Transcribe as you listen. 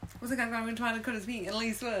I'm trying to couldn't speak at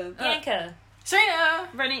least with. Bianca. Serena.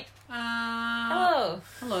 Brittany. Hello.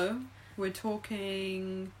 Hello. We're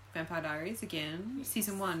talking Vampire Diaries again. Yes.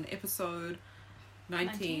 Season 1, episode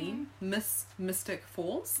 19. Miss Mystic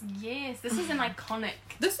Falls. Yes, this is an iconic.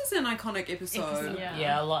 This is an iconic episode.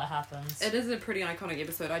 Yeah, a lot happens. It is a pretty iconic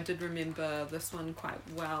episode. I did remember this one quite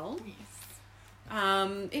well. Yes.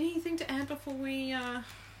 Anything to add before we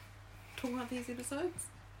talk about these episodes?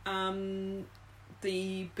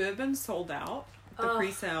 The bourbon sold out, the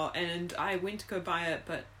pre-sale, and I went to go buy it,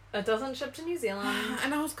 but it doesn't ship to New Zealand.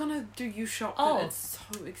 And I was gonna do U-Shop, but it's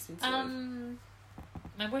so expensive.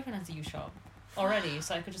 My boyfriend has a U-Shop already,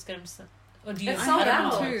 so I could just get him to... Or do you? It's sold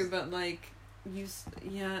out too, but like, it's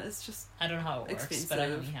just... I don't know how it works, expensive. but I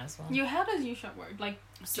know he has one. How does U-Shop work? Like,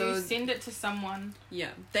 do you send it to someone? Yeah,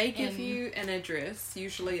 they give you an address.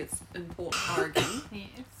 Usually it's in Port Oregon. Yes.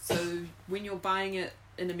 So when you're buying it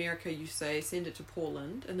in America, you say send it to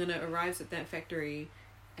Portland, and then it arrives at that factory,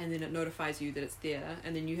 and then it notifies you that it's there,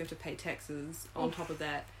 and then you have to pay taxes on top of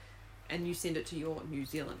that, and you send it to your New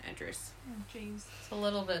Zealand address. Oh, jeez. It's a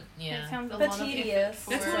little bit, It sounds a But lot tedious.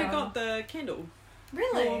 of effort. That's where I got the candle.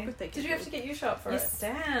 Really? Your birthday Did you candle. have to get U-Shop for Yes. it?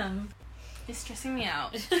 Damn. It's stressing me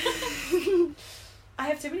out. I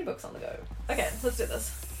have too many books on the go. Okay, let's do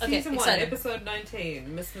this. Okay, Season 1, excited. episode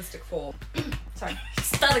 19, Miss Mystic Falls. Sorry.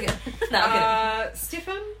 Start again. No, I'm kidding.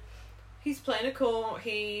 Stefan, he's playing it cool.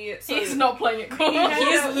 He's not playing it cool.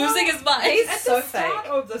 He's losing his mind. He's At so the start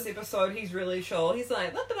fake. of this episode, he's really sure. He's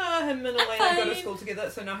like, him and Elena go to school together,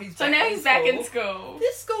 so now he's back in school.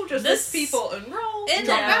 This school just lets people enroll, In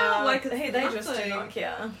drop and out, like it's Hey, they just do nothing. not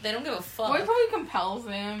care. They don't give a fuck. Well, it probably compels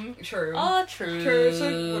them. True. Oh, true. True,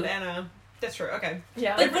 so would Anna. That's true, okay.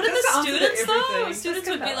 Yeah. Like, what are That's the the answer to students though? everything. Students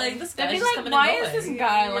would be like, this They'd guy's be just like, coming why and is going. this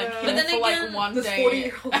guy like Yeah. here But then for again, like one this day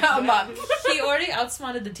 40-year-old a man. month? He already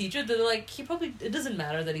outsmarted the teacher. They're like, it doesn't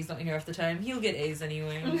matter that he's not here half the time. He'll get A's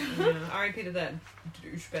anyway. Yeah, R.I.P. to that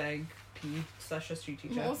douchebag P/history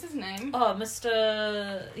teacher. What was his name? Oh,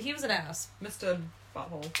 he was an ass. Mr.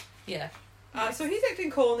 Butthole. Yeah. So he's acting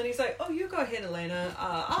cool, and then he's like, "Oh, you go ahead, Elena.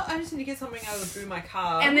 I just need to get something out of the boot of my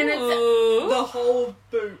car." And then the whole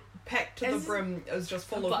boot packed to the Is- brim is just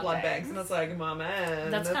full of blood blood bags, bags. and it's like, "My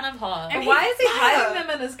man." That's kind of hot. And But why is he he's hiding them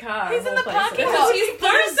in his car? He's in the parking Because lot. he's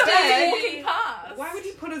There's somebody thirsty. walking past. Why would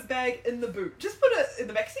he put his bag in the boot? Just put it in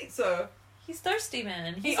the back seat, so. He's thirsty,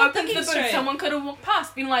 man. He He's not opens the thinking boot. straight. Someone could have walked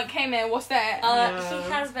past, been like, "Hey man, what's that?" Yeah.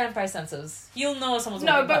 He has vampire senses. You'll know if someone's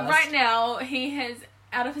No, walking but past. right now he has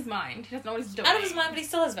out of his mind. He doesn't know what he's doing. Out of his mind, but he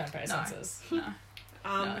still has vampire No. senses. No.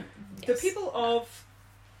 The Yes. people of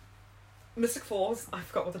Mystic Falls, I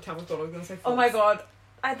forgot what the town was called. I was going to say Falls. Oh my god.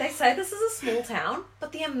 They say this is a small town,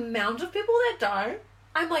 but the amount of people that don't,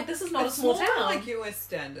 I'm like, this is not It's a small more town. like US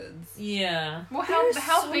standards. Yeah. Well, There's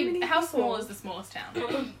how so big? many How people. small is the smallest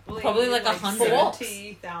town? Probably like 100.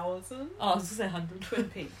 70,000. Oh, I was gonna say 100. Twin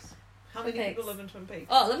Peaks. How many Twin people Peaks. live in Twin Peaks?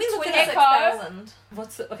 Oh, let me look it up. 26,000.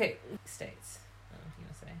 What's the... Okay, states. Oh,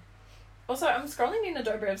 USA. Also, I'm scrolling Nina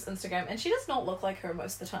Dobrev's Instagram, and she does not look like her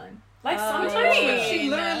most of the time. Like, Oh. sometimes She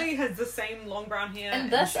literally has the same long brown hair.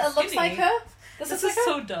 And this, she's it looks skinny. like her. This This is is like her.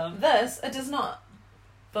 so dumb. This, it does not.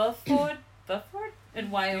 Beaufort in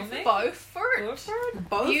Wyoming. Beaufort.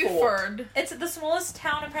 Buford. It's the smallest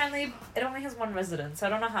town. Apparently, it only has one resident. So I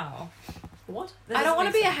don't know how. What? That I don't doesn't want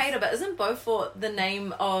to make be a sense. hater, but isn't Beaufort the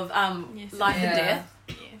name of Yes, Life it and is. Death?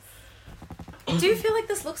 Yes. Do you feel like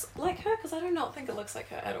this looks like her? Because I do not think it looks like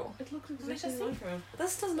her at all. It looks Let me exactly just like her.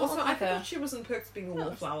 This does not Also, look I like her. thought she was in Perks being a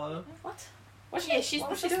wallflower. What? Yeah, she's what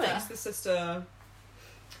the was she sister. doing? She's the sister.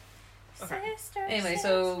 Okay. Anyway,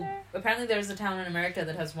 so apparently there's a town in America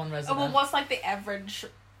that has one Oh, resident. well, what's like the average?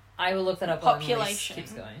 I will look that up while Emily Population.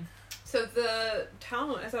 keeps going. So the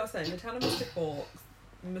town, as I was saying, the town of Mystic Falls.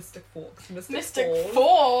 Mystic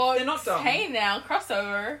Falls. They're not dumb. Hey now,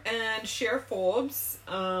 crossover. And Sheriff Forbes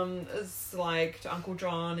is like to Uncle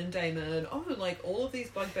John and Damon, oh, like all of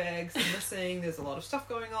these blood bags are missing, there's a lot of stuff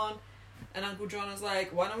going on. And Uncle John is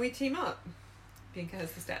like, why don't we team up? Bianca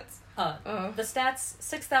has the stats. The stats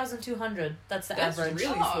 6,200. That's the That's average.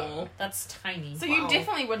 really Oh. small. That's tiny. So Wow. you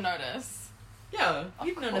definitely would notice. Yeah.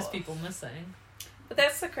 You'd Of notice course. people missing. But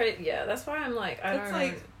that's the crazy. Yeah, that's why I'm like, I It's don't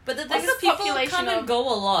like, know. But the thing What's is, the people population come and of- go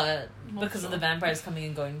a lot Well, because of sure. the vampires coming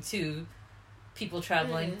and going too. People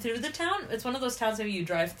traveling through the town. It's one of those towns where you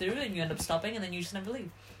drive through and you end up stopping and then you just never leave.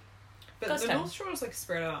 but Ghost the town. North Shore is like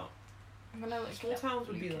spread out. I'm gonna look Small it up. towns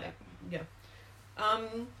would You be can- like, yeah.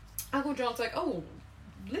 Uncle John's like, oh,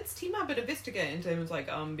 let's team up and investigate. And Damon's like,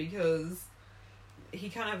 because he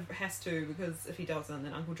kind of has to, because if he doesn't,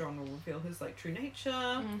 then Uncle John will reveal his like true nature.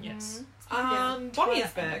 Mm-hmm. Yes. Bonnie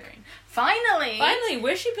is back. Finally.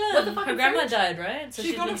 Where's she been? What the fuck Her is grandma fringe? died, right? So She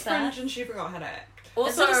she's got a been fringe sad. and she forgot how to act.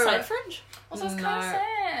 Also, Is it a side fringe? Also, it's No. kind of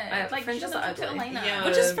sad. Like, Fringe she is doesn't talk to ugly. Elena. Yeah,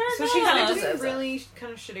 Which is fair so she's enough. acting Deserves it. really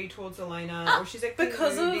kind of shitty towards Elena, or she's acting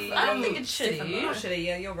because of really, I don't think it's shitty. not shitty.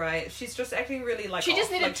 Yeah, you're right. She's just acting really like She just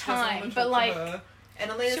off, needed like, she doesn't time, wanna but, talk to like, her. And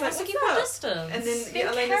Elena's She like, wants to what's keep her up? distance. And then Then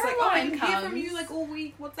Elena's like, oh, I Caroline didn't hear from comes. you like all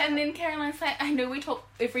week. What's up? And then Caroline's like, I know we talk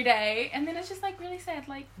every day. And then it's just like really sad.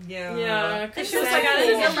 Like, yeah, Yeah, It's 'cause she was sad like, I for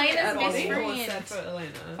didn't get Elena's at all. best Bonnie, but friend. it's sad for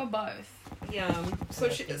Elena. for both.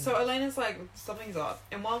 Yeah. So Elena's like, something's up.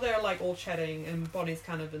 And while they're like all chatting and Bonnie's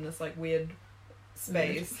kind of in this like weird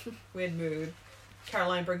space, weird mood,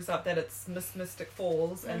 Caroline brings up that it's Miss Mystic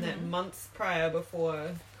Falls and that months prior, before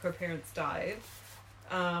her parents died,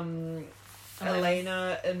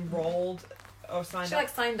 Elena enrolled or signed She up. like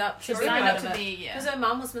signed up. She to signed be up part to of it. be, yeah. Because her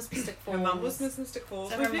mum was Miss Mystic Her Falls. mum was Miss Mystic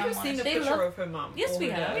Falls. So We've her never mum seen a was. They picture love- of her mum. Yes, or we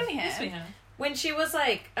her have. dad. Yeah, we Yes, have. we have. When she was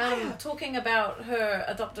like talking about her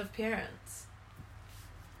adoptive parents.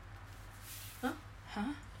 Huh?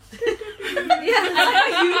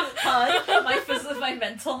 Yeah. My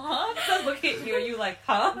mental heart. So look at you. You like,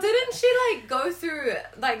 huh? Didn't she like go through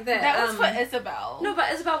like that? That was for Isabel. No,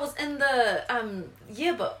 but Isabel was in the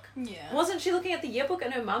yearbook. Yeah. Wasn't she looking at the yearbook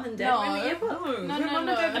and her mum and dad No. were in the yearbook? No, No, her no, mum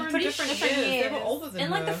no. and dad I'm were in pretty different sure- years. They were years. older than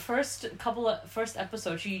In like the her. first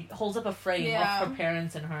episode, she holds up a frame Yeah. of her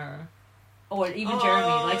parents and her, or even Oh, Jeremy.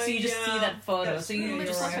 Like, so you just see yeah. that photo. That's So Let you me You're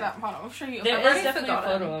just just look right. it up. Hold on, I'll show you. there I've is already definitely a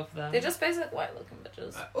forgotten. photo of them. They're just basic white looking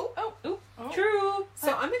bitches. Oh. Oh. True.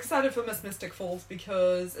 So I'm excited for Miss Mystic Falls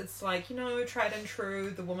because it's like, you know, tried and true,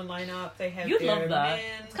 the woman lineup, they have You'd their love that.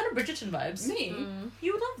 men. It's kind of Bridgerton vibes. Me?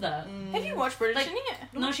 You would love that. Have you watched Bridgerton Like- yet?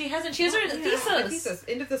 No, she hasn't. She has her Yeah, thesis. her thesis.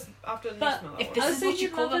 End of this after But Newsmiller. if I this would is say what you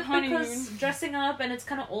you'd call love the it because honeymoon. dressing up and it's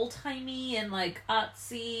kind of old timey and like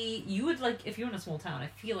artsy. You would like if you're in a small town. I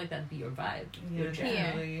feel like that'd be your vibe. yeah, Your jam. Yeah.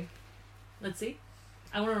 definitely. Let's see.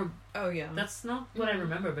 I want to. Oh yeah. That's not what I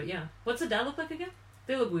remember, but yeah. What's the dad look like again?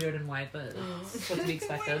 They look weird and white, but it's what to be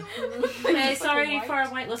expected. Hey, Just sorry like for our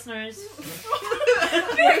white listeners.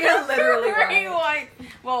 We are literally Very right. white.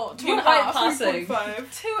 Well, two You and a white half. passing.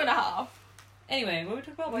 3.5. 2.5. Anyway, what were we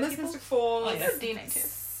talking about? White Miss people? Mystic Falls. Oh, yeah. It's a DNA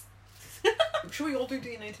test. Should we all do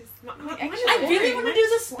DNA tests? Actually, I really want to do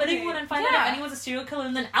the splitting one and find out Yeah. if anyone's a serial killer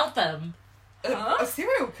and then out them. A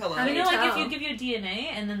serial killer. How do You you know, like if tell? you give your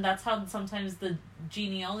DNA, and then that's how sometimes the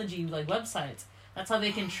genealogy like websites. That's how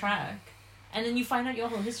they can track, and then you find out your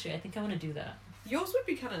whole history. I think I want to do that. Yours would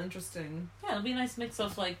be kind of interesting. Yeah, it'll be a nice mix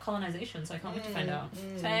of like colonization. So I can't wait to find out.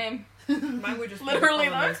 Same. Mine would just Literally, be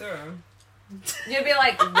though. a zero. You'd be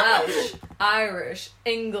like Welsh, Irish,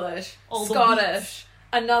 English, All the Scottish,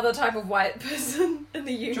 another type of white person in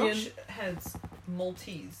the union. Josh has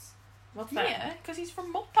Maltese. What's that? Yeah, because he's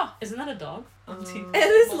from Malta. Isn't that a dog? It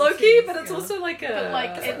is Loki, Maltese, but it's yeah. also like a. But,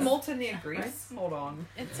 like, Is it Malta near Greece? Hold on.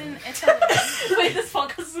 It's in Italy. Wait, this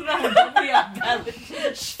podcast is about how we are valid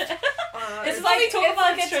shit. It's like we talk it's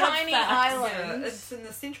about like a straight up tiny facts. island. Yeah, it's in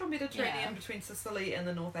the central Mediterranean Yeah. between Sicily and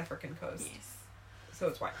the North African coast. Yes. So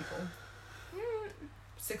it's white people. Mm,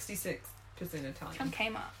 66% from Italian.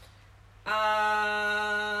 Kmart.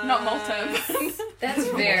 Not Not Malta. That's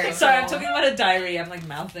very. Sorry, I'm cool. talking about a diary. I'm like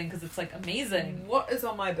mouthing because it's like amazing. What is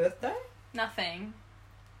on my birthday? Nothing.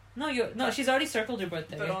 No, she's already circled your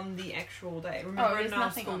birthday. But on the actual day. Remember there's in our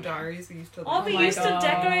nothing school on there. diaries we used to Oh, we my used to God,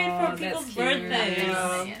 decorate for that's people's cute. birthdays.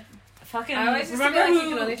 Yeah. Fucking I always used to be remember like, who?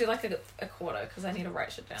 you can only do like a quarter because I need to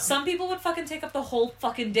write shit down. Some people would fucking take up the whole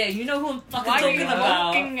fucking day. You know who I'm fucking Why are talking you about.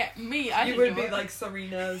 looking at me? I You should would do be it. like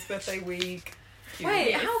Serena's birthday week. Cute. Wait,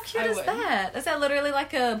 Yes, how cute I is would. that? Is that literally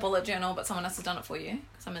like a bullet journal, but someone else has done it for you?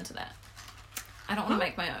 Because I'm into that. I don't want to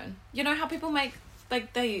make my own. You know how people make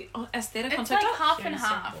like the aesthetic on It's like TikTok? half and Sharing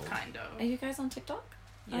half, circles. kind Are of. you guys on TikTok?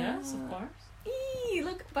 Yes, of course. Eee,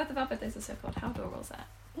 look, both of our birthdays are circled. How adorable is that?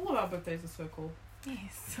 All of our birthdays are so cool.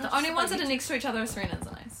 Yes. The only ones that are next to each other are Serena's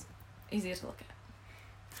are nice. Easier to look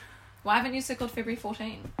at. Why haven't you circled February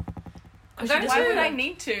 14? I'm she going doesn't Why to. would I have-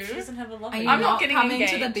 need She to? doesn't have a love. Are you I'm language. not not getting coming to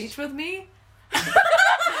the engaged. beach with me?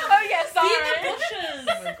 Oh yeah, Be in sorry. the bushes.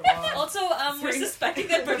 Oh my god. Also, we're Serena- suspecting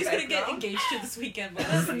that Brittany's gonna get Background. engaged to this weekend. But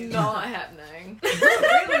That's not happening.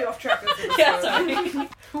 We're really off track this episode. yeah, sorry.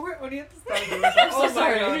 We're only at the start of the episode. so Oh my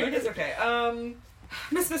sorry. god, it's okay.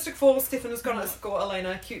 Miss Mystic Falls, Stefan is gonna escort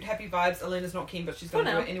Elena. Cute, happy vibes. Elena's not keen, but she's gonna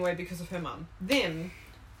For do now. it anyway because of her mum. Then,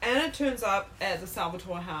 Anna turns up at the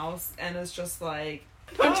Salvatore house and is just like,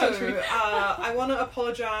 Don't judge me. I want to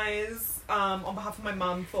apologize on behalf of my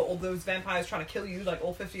mum for all those vampires trying to kill you, like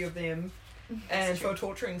all 50 of them, and for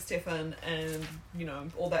torturing Stefan and, you know,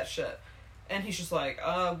 all that shit. And he's just like,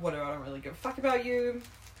 whatever, I don't really give a fuck about you.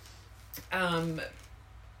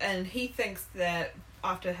 And he thinks that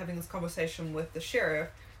after having this conversation with the sheriff,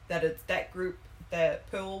 that it's that group that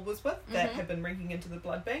Pearl was with that had been ranking into the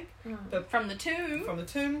blood bank. But From the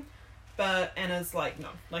tomb. But Anna's like, no,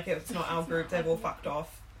 like it's not our group, they've all fucked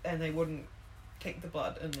off and they wouldn't take the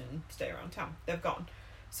blood and then stay around town. They've gone.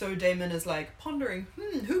 So Damon is like pondering,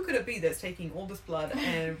 who could it be that's taking all this blood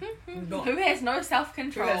and not... Who has no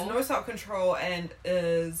self-control. Who has no self-control and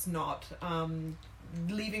is not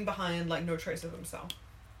leaving behind like no trace of himself.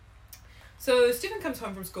 So Stephen comes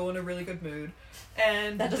home from school in a really good mood,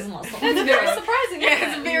 and That doesn't last long. That's very surprising.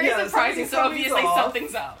 Yeah, it's very surprising. So something's obviously off.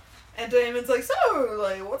 something's up. And Damon's like, so,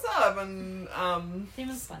 like, what's up? And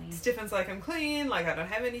Damon's funny. Stephen's like, I'm clean, like, I don't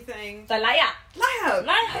have anything. The liar. Liar!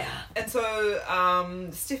 Liar. And so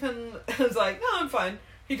Stephen is like, no, I'm fine.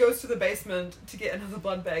 He goes to the basement to get another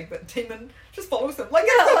blood bag, but Damon just follows him. Like,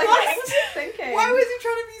 Yeah, like, what? what was he thinking? Why was he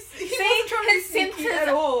trying to be... He wasn't trying to be his sneaky senses at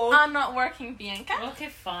all. are not working, Bianca. Okay,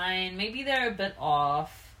 fine. Maybe they're a bit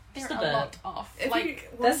off. They're Just a a bit. lot off. If Like, he This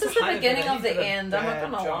wants is to the hide beginning it, of he the did a end. I'm not bad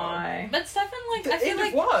gonna job. lie. But Stefan, like, The I feel end like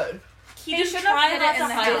of what? he They just should have tried hid not it to in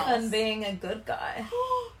the hide house. Stefan being a good guy.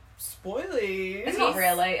 Spoily. It's not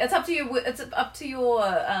really. It's up to you. It's up to your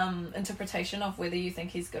interpretation of whether you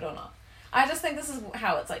think he's good or not. I just think this is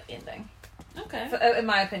how it's like ending. Okay. In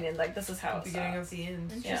my opinion, like this is how The it beginning starts. of the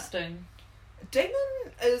end. Interesting. Damon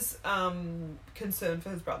is concerned for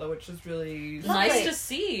his brother, which is really Nice Lovely. to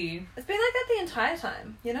see. It's been like that the entire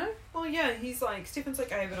time, you know? well. Yeah, he's like Stephen's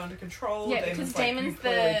like I have it under control. Yeah, Damon's because like, Damon's you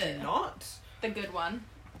clearly the- do not. the good one.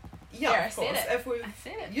 Yeah, Yeah, I of said course. it. If we I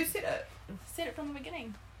said it. you said it, I said it from the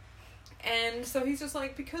beginning. and so he's just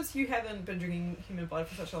like because you haven't been drinking human blood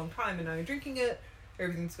for such a long time, and now you're drinking it,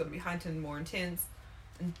 everything's got to be heightened, more intense.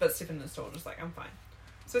 But Stephen is still just like I'm fine.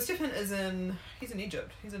 So Stephen is he's in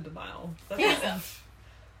Egypt. He's in denial. That's Yeah.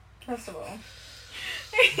 First of all.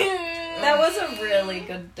 That was a really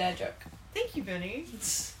good dad joke. Thank you, Benny.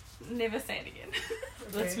 Never say it again.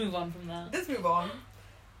 Let's Okay. move on from that. Let's move on.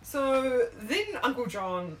 So then Uncle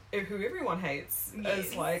John, who everyone hates,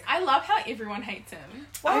 is like, I love how everyone hates him.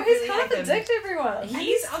 Wow, I he's really like him. contradict everyone.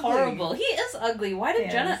 He's ugly. horrible. He is ugly. Why did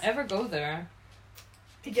He Jenna is. ever go there?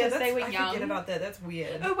 Because they were I young. forget about that. That's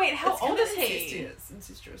weird. Oh wait, how It's old kinda is he?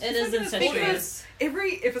 Incestuous. It It's is like incestuous.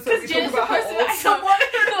 Every episode we Because talk Jenna's about supposed how to old be someone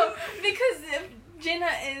no, because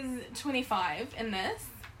Jenna is 25 in this.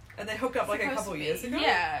 and they hooked up like a Supposed couple to be. years ago.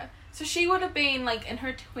 Yeah. So she would have been like in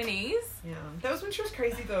her 20s. Yeah. That was when she was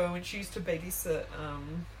crazy though, when she used to babysit.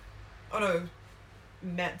 Oh no,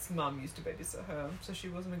 Matt's mum used to babysit her, so she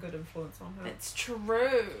wasn't a good influence on her. It's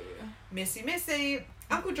true. Messy.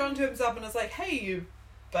 Uncle John turns up and is like, "Hey, you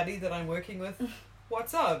buddy that I'm working with,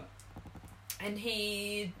 what's up?" And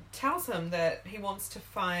he tells him that he wants to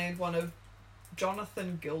find one of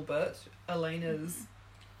Jonathan Gilbert, Elena's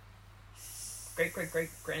great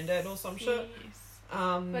granddad or some shit. Yes.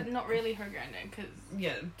 But But not really her granddad, because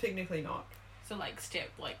yeah, technically not. so like step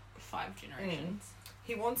like 5 generations.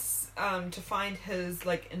 He wants to find his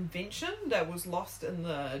like invention that was lost in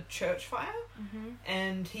the church fire. Mm-hmm.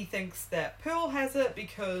 And he thinks that Pearl has it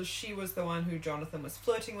because she was the one who Jonathan was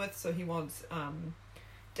flirting with, so he wants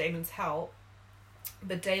Damon's help.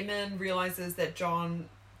 But Damon realizes that John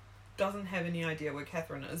doesn't have any idea where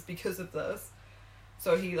Catherine is because of this.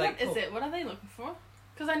 So he like What is it? What are they looking for?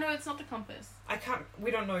 Because I know it's not the compass.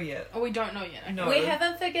 we don't know yet. Oh, we don't know yet. No. We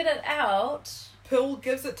haven't figured it out. Pearl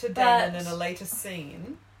gives it to Damon But- in a later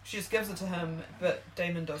scene. She just gives it to him, but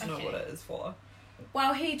Damon does know Okay. what it is for.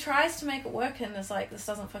 Well, he tries to make it work and is like, this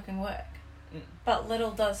doesn't fucking work. Mm. But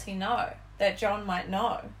little does he know that John might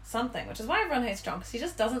know something, which is why everyone hates John, because he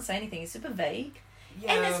just doesn't say anything. He's super vague.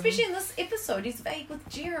 Yeah. And especially in this episode, he's vague with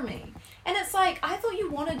Jeremy. And it's like, I thought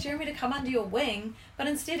you wanted Jeremy to come under your wing, but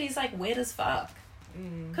instead he's like weird as fuck.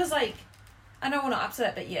 Because, like, I don't want to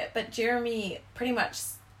upset it yet, but Jeremy pretty much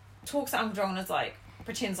talks to Uncle John and is like,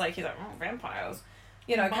 pretends like he's like, oh, vampires.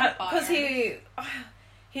 You know, because he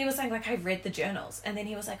was saying, like, I read the journals. And then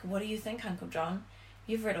he was like, what do you think, Uncle John?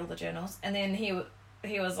 You've read all the journals. And then he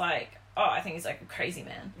was like, oh, I think he's like a crazy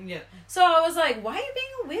man. Yeah. So I was like, why are you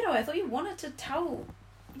being a weirdo? I thought you wanted to tell...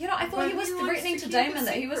 You know, I thought But he was he likes threatening to to keep a Damon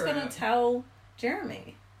that he was going to secret. tell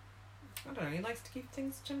Jeremy. I don't know, he likes to keep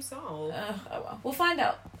things to himself. Oh well. We'll find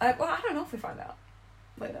out. I don't know if we find out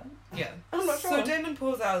later. Yeah. I'm not So sure. Damon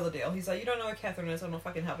pulls out of the deal. He's like, you don't know where Catherine is, I'm not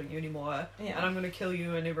fucking helping you anymore. Yeah. And I'm going to kill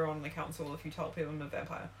you and everyone on the council if you tell people I'm a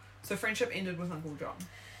vampire. So friendship ended with Uncle John.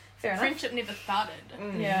 Fair enough. Friendship never started.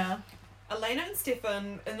 Mm. Yeah. Elena and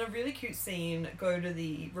Stefan, in a really cute scene, go to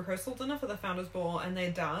the rehearsal dinner for the Founders Ball and they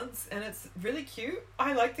dance, and it's really cute.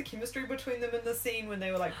 I like the chemistry between them in the scene when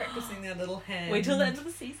they were like practicing their little hands. Wait till the end of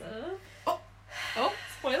the season. Oh,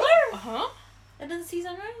 Spoiler! uh-huh. End of the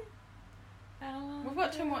season, right? We've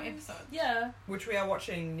got 2 more episodes. Yeah. Which we are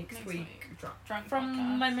watching next Next week. week. Drunk. Drunk From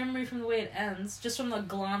podcast. my memory from the way it ends, just from the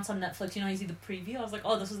glance on Netflix, you know, you see the preview, I was like,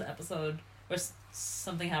 oh, this was the episode where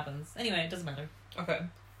something happens. Anyway, it doesn't matter. Okay.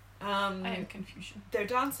 I am confusion. They're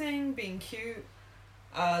dancing, being cute.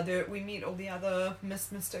 We meet all the other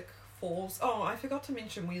Mystic Falls. Oh, I forgot to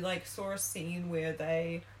mention, we like saw a scene where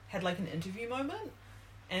they had like an interview moment,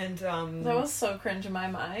 and That was so cringe in my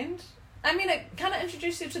mind. I mean, it kind of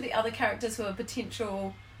introduced you to the other characters who are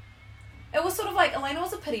potential. It was sort of like Elena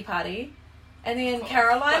was a pity party, and then but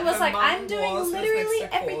Caroline was her like, mum "I'm doing was literally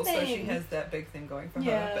Mystic Falls, everything." so she has that big thing going for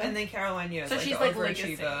Yeah. her. But, and then Caroline, yeah, So is she's like like the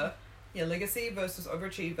overachiever. legacy. Yeah, legacy versus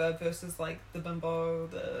overachiever versus like the bimbo,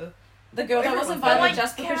 The girl that was Everyone- invited But, like,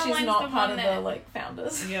 just because she's Caroline's not the part one of that- the like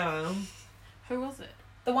founders. yeah. Who was it?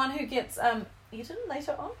 The one who gets eaten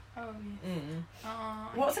later on. Oh, yeah.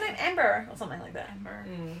 What's her name? Amber or something like that. Amber.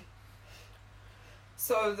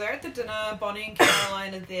 So they're at the dinner. Bonnie and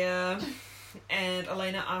Caroline are there, and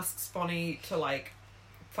Elena asks Bonnie to like,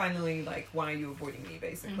 finally, like, why are you avoiding me,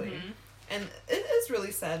 basically. Mhm. And it is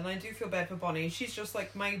really sad, and I do feel bad for Bonnie. She's just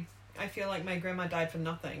like I feel like my grandma died for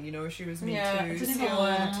nothing. You know, she was meant Yeah, it to didn't seal even the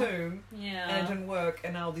work. tomb, Yeah. and it didn't work.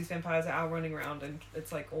 And now all these vampires are out running around, and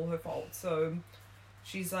it's like all her fault. So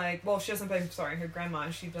she's like, well, she doesn't blame her grandma.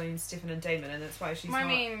 She blames Stefan and Damon, and that's why she's I not.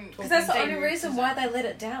 mean, Because that's the They only reason why they let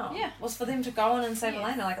it down. Yeah. Was for them to go in and save Yeah.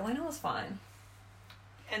 Elena. Like Elena was fine.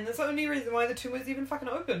 And that's the only reason why the tomb was even fucking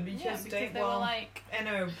open, because, yeah, because they were like,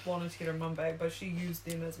 Anna wanted to get her mum back, but she used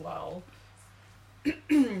them as well.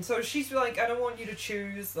 So she's like, I don't want you to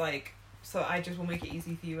choose, like, so I just will make it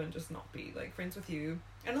easy for you and just not be, like, friends with you.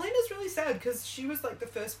 And Elena's really sad, because she was, like, the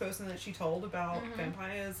first person that she told about Mhm.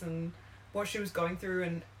 vampires and what she was going through,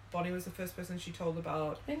 and Bonnie was the first person she told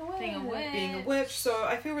about Being away. being a witch. being a witch, so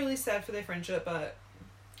I feel really sad for their friendship, but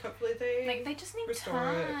hopefully they... Like, they just need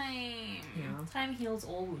restore it. time. yeah. Time heals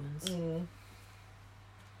all wounds, Mm.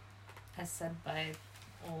 as said by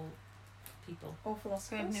all people. Or So I've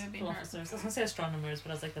philosophers. never been hurt. Philosophers. I was gonna say astronomers, but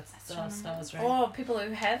I was like, that's the Astronomers. stars, right? Or people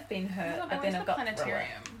who have been Oh my hurt God, but I then went have to the got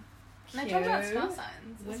planetarium. And they talked about Cute. star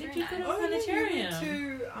signs. When It's did very you go to nice. Oh, planetarium.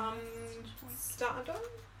 you went to, Stardom?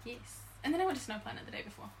 Yes. And then I went to Snow Planet the day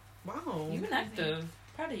before. Wow. You've been active.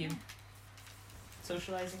 Proud of you.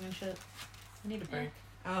 Socializing and shit. I need a break.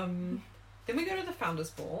 Then we go to the Founders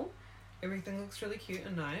Ball. Everything looks really cute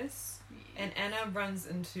and nice. And Anna runs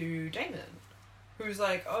into Damon, who's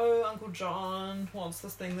like, oh, Uncle John wants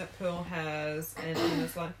this thing that Pearl has. And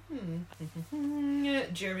Anna's like,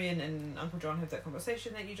 Jeremy and Uncle John have that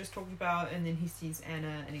conversation that you just talked about. And then he sees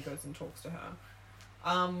Anna and he goes and talks to her.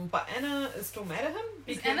 But Anna is still mad at him.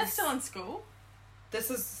 Is Because Anna still in school?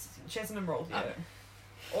 she hasn't enrolled yet.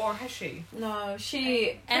 Or has she? No, she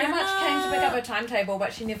pretty Anna- much came to pick up her timetable,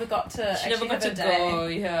 but she never got to She actually never got have to a day. go,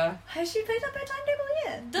 yeah. Has she picked up her timetable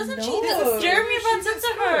yet? Doesn't No. she? Jeremy She's runs at into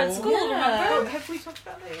her at school. school, Yeah. Oh, remember? have we talked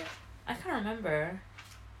about that yet? I can't remember.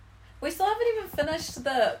 We still haven't even finished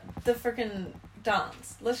the freaking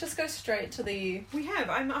dance. Let's just go straight to the We have.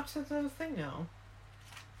 I'm up to the thing now.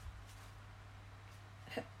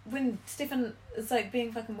 when Stefan is like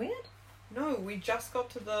being fucking weird. No, we just got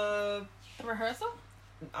to the... The rehearsal?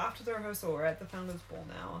 After the rehearsal, we're at the Founders Ball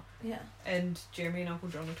now. Yeah. And Jeremy and Uncle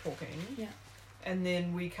John are talking. Yeah. And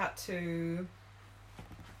then we cut to...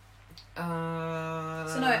 So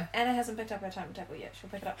no, Anna hasn't picked up her timetable yet. She'll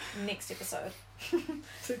pick it up next episode.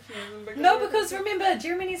 No, because remember,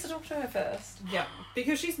 Jeremy needs to talk to her first. Yeah,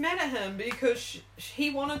 because she's mad at him because he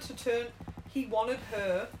wanted to turn... He wanted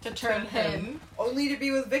her To turn him only to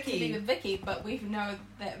be with to Vicky. be with Vicky, but we know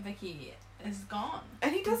that Vicky is gone.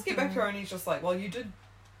 And he does get back to her and he's just like, well, you did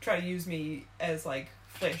try to use me as, like,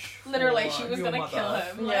 flesh. Literally, for she was your gonna mother kill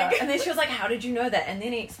him. Yeah. Like, And then she was like, "How did you know that?" And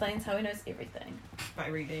then he explains how he knows everything. By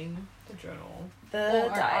reading the journal. The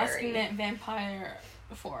or asking diary. that vampire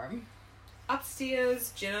for him.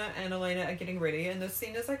 Upstairs, Jenna and Elena are getting ready, and this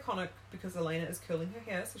scene is iconic because Elena is curling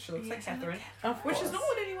her hair, so she looks like Yes, I Catherine. Of Which is course. not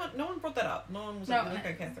what no one brought that up. No one was like, you look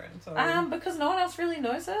like Catherine. So Because no one else really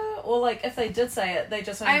knows her, or like if they did say it, they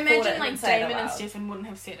just only I thought it imagine and like didn't say it Damon and aloud. Stefan wouldn't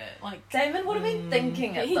have said it. Like, Damon would have been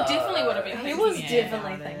thinking it. He though. definitely would have been He thinking was it.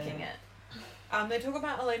 definitely Yeah. thinking it. they talk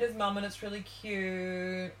about Elena's mum, and it's really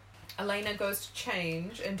cute. Elena goes to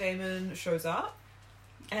change, and Damon shows up.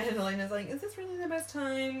 And Elena's like, is this really the best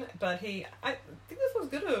time? But I think this was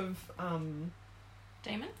good of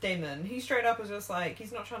Damon. He straight up was just like,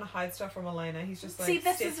 he's not trying to hide stuff from Elena. He's just like, See,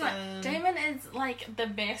 this is Stefan. what Damon is like the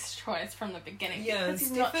best choice from the beginning. Yeah, because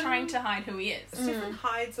he's not Stefan- trying to hide who he is. Stefan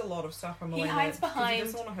hides a lot of stuff from He Elena. hides because behind he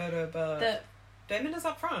doesn't want to hurt her, but The Damon is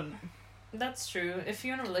up front. That's true. If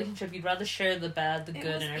you're in a relationship, you'd rather share the bad, the it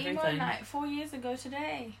good, was and emo everything. night 4 years ago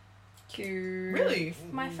today. Cute. Really?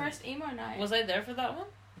 My first emo night. Was I there for that one?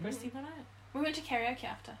 First Mhm. emo night? We went to karaoke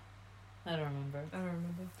after. I don't remember. I don't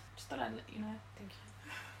remember. Just thought I'd let you know. Thank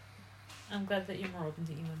you. I'm glad that you're more open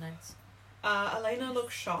to emo nights. Elena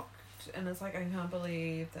looks shocked and is like, I can't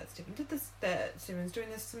believe that Stefan did this, that Stefan's doing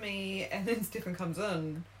this to me. And then Stefan comes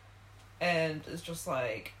in and is just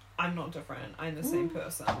like, I'm not different. I'm the same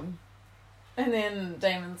person. And then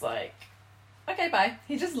Damon's like, okay, bye.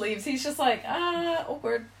 He just leaves. He's just like,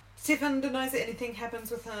 awkward. Stefan denies that anything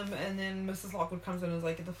happens with him, and then Mrs. Lockwood comes in and is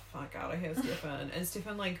like, get the fuck out of here, Stefan. And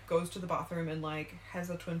Stefan, like, goes to the bathroom and, like,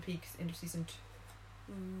 has a Twin Peaks end of season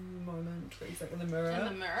 2 moment where he's, like, in the mirror. In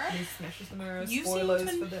the mirror? And he smashes the mirror. You've Spoilers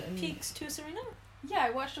seen for Twin the... Peaks too, Serena? Yeah, I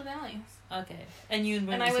watched with Alice. Okay. And you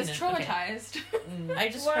And I was traumatized. Mm. I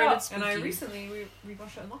just Wow. heard it's spooky. And I recently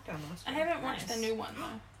rewatched it in lockdown last I year. haven't watched Nice. the new one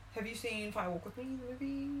though. Have you seen Fire Walk With Me, the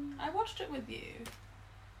movie? I watched it with you.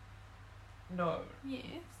 No. Yes.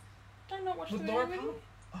 Did I not watch With the Laura movie? Palmer?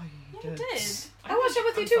 Oh, Yeah, you did. I watched it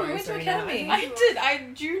with you I'm too. sorry, We went to Serena. Academy. I did. I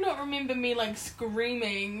do not remember me like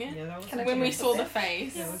screaming Yeah, that was Can I when we connect saw with the that?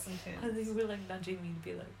 face. Yeah, it was I intense. think we're like nudging me to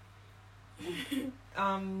be like,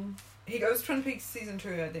 He goes Twin Peaks season 2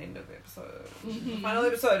 at the end of the episode. Mhm. The final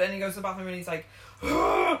episode, and he goes to the bathroom and he's like,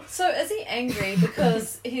 So is he angry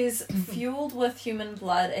because he's fueled with human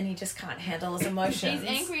blood and he just can't handle his emotions? He's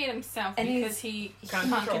angry at himself And because he Can't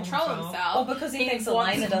can't control control himself. Or because he thinks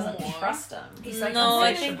wants Elena doesn't more. trust him. he's like, No, I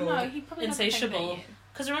insatiable. No, he probably doesn't think that Insatiable. yet.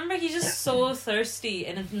 because remember he's just so thirsty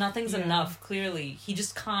and if nothing's Yeah. enough. Clearly, he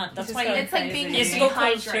just can't. That's He's why just It's like crazy. being he has to go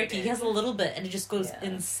cold dehydrated. turkey. He has a little bit and it just goes Yeah.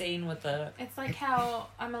 insane with the. It's like how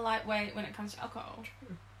I'm a lightweight when it comes to alcohol.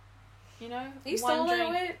 You know? Are you One still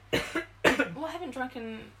drink- lightweight? Well, I haven't drunk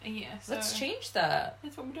in a year, so Let's change that.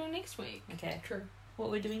 that's what we're doing next week. Okay. True.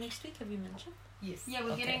 What we're doing next week? Have you mentioned? Yes. Yeah,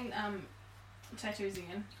 we're Okay. getting tattoos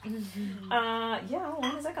again. Yeah,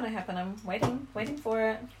 when is that gonna happen? I'm waiting for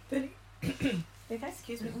it. Benny. You okay?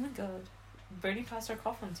 Excuse Oh me. my god. Bernie passed our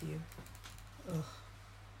cough on to you. Ugh.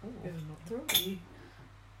 Ooh. Yeah, not through.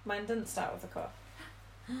 Mine didn't start with a cough.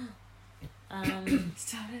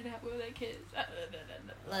 Started out with a kiss.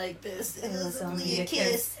 Like this. It was only a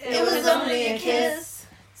kiss. It was only a kiss.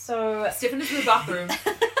 So Stefan is in the bathroom.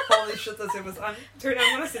 Holy shit, this was. I'm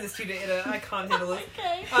gonna send this to you to edit. I can't handle it.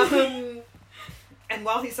 Okay. And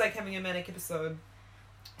while he's like having a manic episode,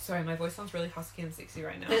 sorry, my voice sounds really husky and sexy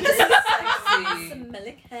right now. it's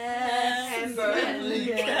sexy.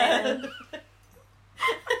 Amber.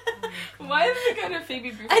 Why is it going to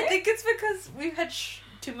Phoebe Buffet? I think it's because we've had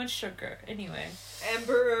too much sugar. Anyway.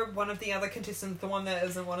 Amber, one of the other contestants, the one that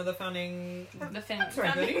isn't one of the founding. the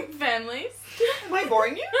Sorry, Bernie. families. Am I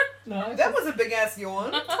boring you? No, That was a big ass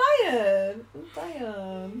yawn. I'm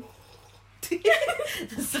tired.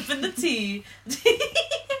 Sipping the tea.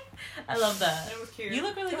 I love that. That was cute. You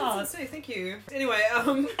look really That hot. was insane, thank you. Anyway,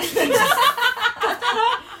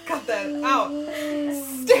 cut that out. Stefan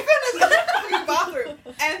is in the fucking bathroom.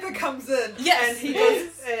 Amber comes in. Yes. And he goes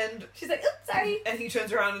and She's like, oops, sorry. and he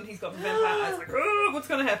turns around and he's got the vampire eyes. Like, oh, what's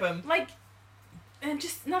gonna happen? Like, and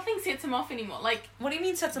just nothing sets him off anymore. Like What do you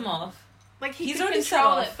mean sets him off? he He's can already set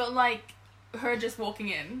control off. it, but like her just walking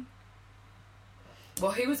in.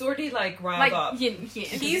 Well, he was already like riled Like, up. yeah. Because he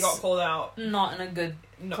He's- got called out. Not in a good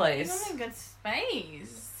No. place. He's not in a good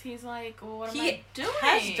space. He's like, well, what am He I doing?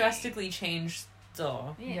 has drastically changed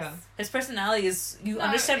though. Yes. Yeah. His personality is you No,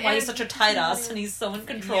 understand why he's and- such a tight ass and he's so in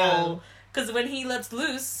control. Because when he lets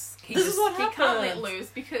loose, this is what He happens. can't let loose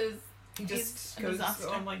because He just He's a goes disaster.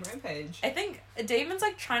 on like rampage. I think Damon's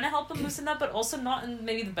like trying to help him loosen up, but also not in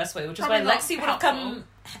maybe the best way, which is Probably why not Lexi would have helpful. come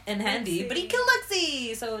in handy. Lexi. But he killed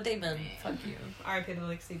Lexi, so Damon, Yeah. fuck you. R.I.P. to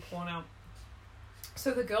Lexi, porn out.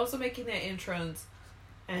 So the girls are making their entrance,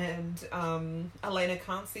 and Elena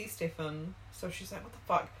can't see Stefan, so she's like, "What the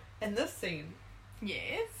fuck?" And this scene,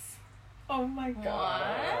 yes. Oh my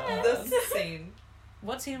god. this scene,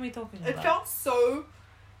 What scene are we talking it about? felt so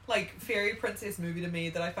like fairy princess movie to me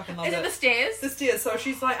that I fucking loved Is it it. the stairs? The stairs. So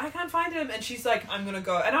she's like, I can't find him, and she's like, I'm gonna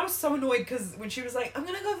go. And I was so annoyed because when she was like, I'm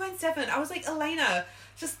gonna go find Stefan, I was like, Elena,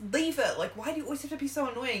 just leave it. Like, why do you always have to be so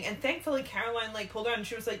annoying? And thankfully, Caroline like pulled her, and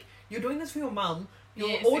she was like, you're doing this for your mum. You're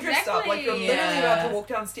Yes, all dressed up, like you're exactly. literally about Yeah. to walk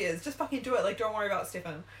downstairs. Just fucking do it. Like, don't worry about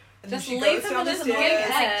Stefan. And Just then she leave goes him down in the his stairs. moment.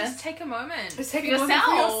 Like, just take a moment. Just take for a moment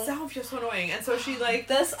yourself. for yourself. You're so annoying. And so she like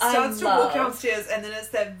This I starts to love. walk downstairs, and then it's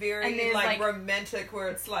that And very there's, like like- romantic where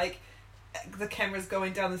it's like the camera's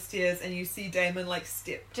going down the stairs, and you see Damon like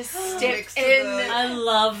step. Just Next step to in. the- I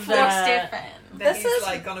love For that. Stefan. That This he's is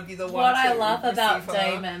like gonna be the one. What I to love about receive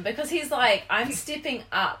her. Damon, because he's like, I'm stepping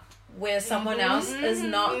up where someone else is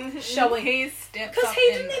not Mhm. showing. He steps Because up he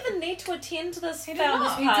in. didn't even need to attend to this He did founders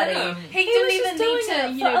not. He party. didn't. He He didn't was even just doing need to,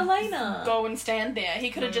 it you for know, Elena. go and stand there. He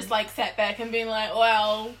could have Mm. just like sat back and been like,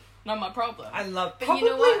 "Well, not my problem." I love. But Probably you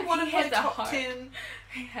know what? one He of my has a top heart. 10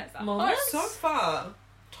 He has a Moments? heart. so far.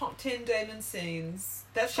 Top 10 Damon scenes.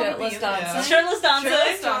 That's probably Shirtless in there. dancing. Shirtless dancing.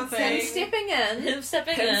 Shirtless dancing. Him stepping in. Him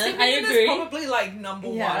stepping Him in. stepping I in agree. is probably like number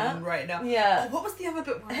Yeah. one right now. Yeah. Oh, what was the other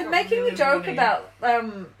bit? where I Him got making really the joke horny? about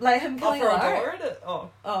like him Oh, killing for a Lara. dollar at it? Oh.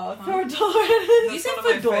 Oh, Huh? for a dollar. You That's said one of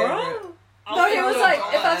my fedora? favorite. No, he throw was a like,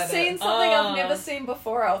 dollar if I've at seen it. something Oh. I've never seen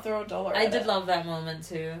before, I'll throw a dollar I at did it. love that moment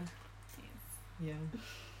too. Yeah.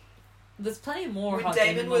 There's plenty more When hot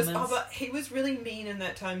Damon was, moments. but he was really mean in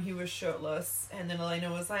that time. He was shirtless, and then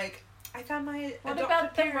Elena was like, "I found my What adopted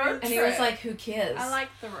about the parents." road And he was like, who cares? I like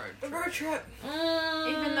the road. The road trip.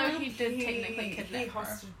 Even though he did He technically kidnap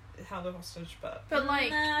her. held a hostage, but But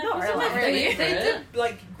like, Nah, Not it wasn't really. my Really? they favorite. did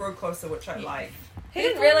like grow closer, which I Yeah. like. He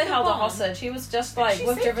didn't They really found hold the a bomb. hostage. He was just like, She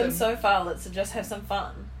we've saved driven him. so far, let's just have some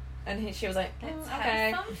fun. And she was like, let's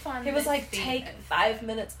okay. have some fun. He was let's like, see take if 5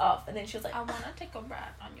 minutes off. And then she was like, I wanna take a ride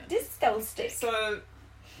on your disgusting. So,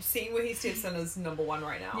 scene where he steps in is number one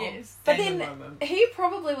right now. Yes. But Damon then moment. he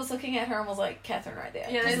probably was looking at her and was like, Catherine right there.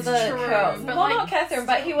 Yeah, This is that's the true, curls. but Well, like, not Catherine,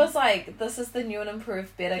 but he still. was like, this is the new and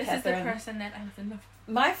improved, better This is the Catherine. person that I was in the.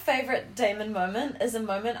 My favourite Damon moment is a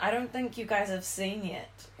moment I don't think you guys have seen yet.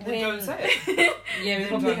 Then don't say it. Yeah, we Then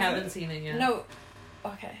probably don't say haven't it. seen it yet. No.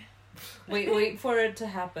 Okay. Wait for it to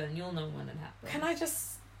happen. You'll know when it happens. Can I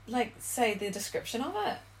just, like, say the description of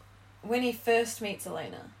it? When he first meets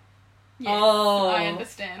Elena. Yes, Oh. I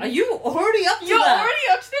understand. Are you already up to You're that? already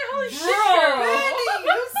up to that? Holy Bro. shit, girl. Benny,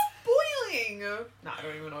 you're spoiling. Nah, I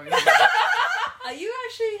don't even know. What you're talking about. Are you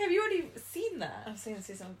actually? Have you already seen that? I've seen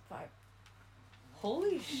season 5.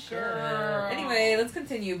 Holy shit! Girl. Anyway, let's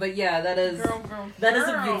continue. But yeah, that is Girl. that is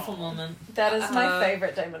a girl. beautiful moment. That is my Uh,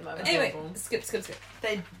 favourite Damon moment. Anyway, Adorable. skip.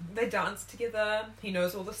 They dance together. He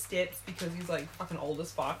knows all the steps because he's like fucking old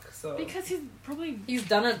as fuck. So Because he's probably. He's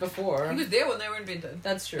done it before. he was there when they were invented.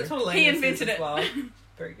 That's true. That's what Elena He says invented as it. Well.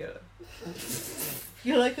 Very good.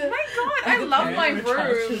 You're like Oh my god, I love my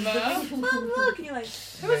room. Mom, look. And you're like,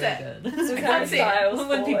 Who is it? Good. I can't see it.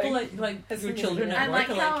 When people like It's your children amazing. at I work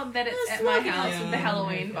like are how that it's "Let's at my look at house it." with the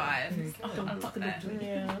Halloween Yeah. vibes. Oh, I love that.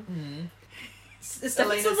 Yeah. Mm. Is Stephen still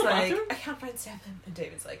Elena's in the like, bathroom? I can't find Stefan. And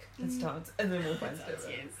David's like, let's dance. And then we'll find Stefan.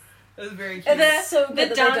 Yes. It was very cute. And the, So good the that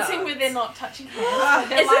they dancing dance. where they're not touching hands. Ah,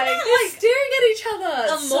 they're Isn't like, that like staring at each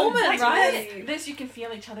other? A It's so moment, like right? this you can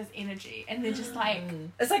feel each other's energy, and they're just like Mm.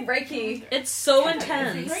 It's like Reiki. It's so It's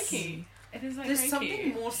intense. Reiki. It is like There's Reiki.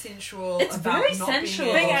 something more sensual It's about very not sensual.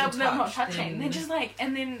 being Being able out to them not touch touching. than- They're just like,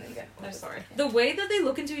 and then I'm sorry. The way that they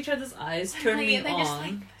look into each other's eyes turn like, me they're just like,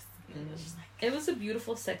 on. this. Just like, It was a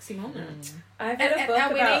beautiful, sexy moment. Mm. I've at, read a at book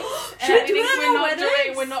our about. weddings, Should we do weddings, it at we're our not weddings?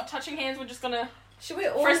 doing, we're not touching hands. We're just gonna. Should we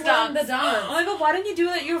all First learn dance. the dance? Oh my god, why didn't you do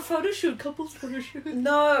it at your photo shoot, couples photo shoot?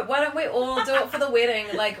 No, why don't we all do it for the wedding?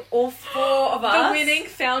 Like all 4 of us. The wedding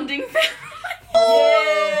founding family.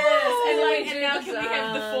 Yes, and then like, we and do now the can we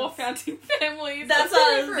have the dance. 4 founding families? That's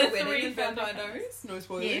Sorry us, for the a wedding three in founding Vampire families. Diaries. No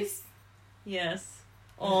spoilers. Yes. Yes.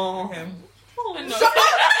 Oh. Okay. Oh. I know.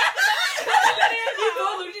 You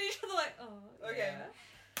both looked at each other like, oh. Okay.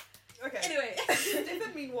 yeah. Okay. Anyway.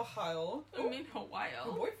 Stefan, meanwhile, I mean, a your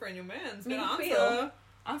while. boyfriend, your man's Mean gonna wheel. answer.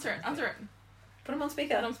 Answer it. Answer it. Put him on Put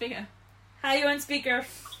speaker. it on speaker. Hi, you on speaker?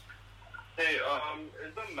 Hey,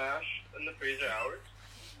 is the mash in the freezer ours?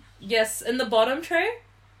 Yes, in the bottom tray?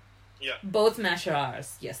 Yeah. Both mash are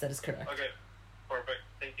ours. Yes, that is correct. Okay, perfect.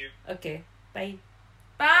 Thank you. Okay, bye.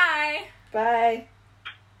 Bye. Bye.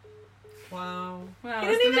 Wow. Wow. He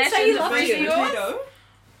is didn't the even mesh say in he the loved freezer you. yours? Potato.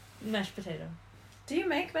 Mashed potato. Do you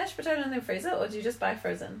make mashed potato in the freezer or do you just buy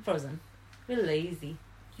frozen? Frozen. We're lazy.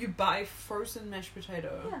 You buy frozen mashed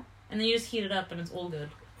potato. Yeah. And then you just heat it up and it's all good.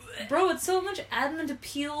 Bro, it's so much admin to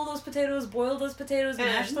peel those potatoes, boil those potatoes,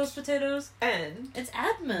 mash And- those potatoes. And It's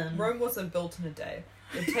admin. Rome wasn't built in a day.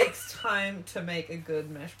 It takes time to make a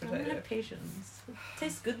good mashed I don't potato. have patience. It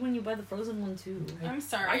tastes good when you buy the frozen one too. I'm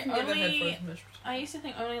sorry. I've never had Only frozen mashed potato. I used to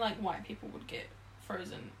think only like white people would get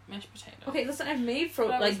frozen mashed potato. Okay, listen, I've made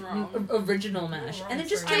But I was like wrong. original mash, You were and wrong it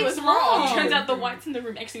just for I takes was wrong. long. Turns out the whites in the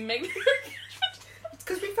room actually make. It's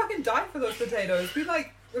because we fucking die for those potatoes. We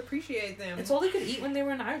like appreciate them. It's all they could eat when they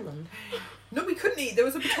were in Ireland. No, we couldn't eat. There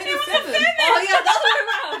was a potato famine. Oh yeah, the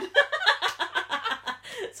other way around.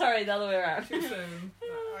 Sorry, the other way around. Too soon.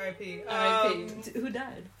 R.I.P. R.I.P. Who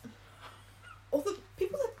died? All the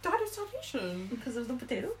people that died of starvation. Because of the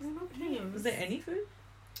potatoes? There were no potatoes. Was there any food?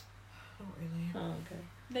 Not really. Oh, okay.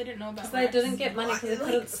 They didn't know about Because they rice. didn't get money because they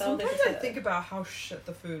couldn't sell their sometimes I potato. think about how shit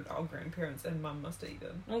the food our grandparents and mum must have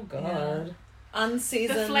eaten. Oh god.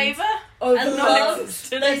 Unseasoned. The flavour? Oh, I the love looks.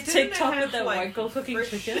 that They didn't TikTok have, with that like, white girl cooking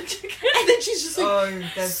fresh chicken. And then she's just like, Oh,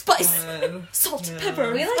 that's spice. bad. salt, Yeah.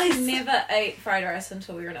 pepper. We like spice. never ate fried rice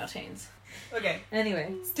until we were in our teens. Okay,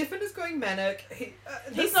 Anyway. Stefan is going manic.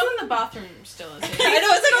 He's not in the bathroom still, is he? I know,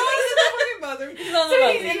 He's it's not in the fucking bathroom. He's on So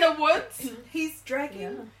the he's bus. in the woods? He's dragging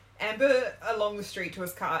Yeah. Amber along the street to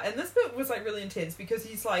his car, and this bit was like really intense because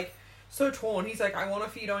he's like so torn. He's like, I want to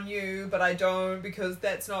feed on you, but I don't because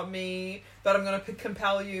that's not me, but I'm gonna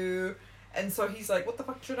compel you. And so he's like, what the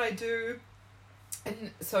fuck should I do?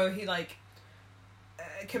 And so he like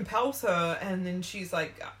compels her, and then she's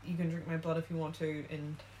like, you can drink my blood if you want to,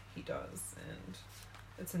 and he does, and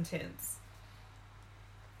it's intense.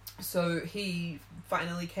 So he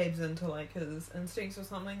finally caves into like his instincts or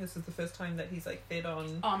something. This is the first time that he's like fed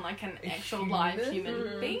on. On like an A actual live human?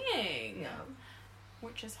 human Mm. being. Yeah.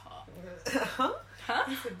 Which is hot. Huh? Huh?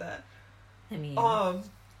 Who said that? I mean, Well,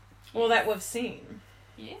 that we've seen.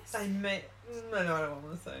 Yes. I may. No, I don't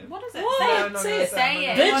want to say. What is it? What? Say No, it. I'm not Say gonna it. Say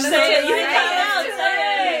it. Bitch, Wanna say it. You Say come out, it.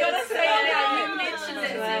 say it. You gotta say it now. You No, mentioned no, it,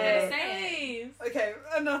 so you no, gotta no. say it. Okay,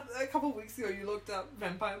 a couple of weeks ago you looked up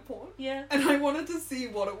vampire porn, yeah. and I wanted to see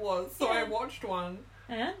what it was, so I Yeah. watched one,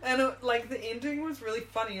 And? and it, like the ending was really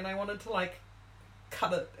funny, and I wanted to like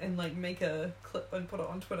cut it and like make a clip and put it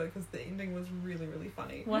on Twitter because the ending was really really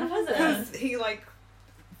funny. What was it? Because he like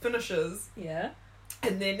finishes, Yeah.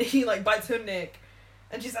 and then he like bites her neck,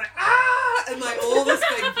 and she's like ah, and like all this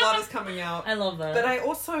big blood is coming out. I love that. But I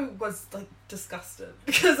also was like disgusted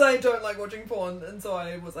because I don't like watching porn, and so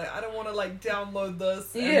I was like, I don't want to like download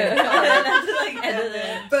this. And Yeah. cut it. And have to, like, edit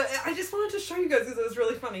it. But I just wanted to show you guys because it was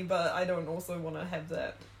really funny. But I don't also want to have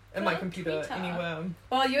that in my Put it on computer Twitter. anywhere.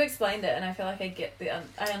 Well, you explained it, and I feel like I get the. I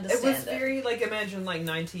understand It was very like imagine like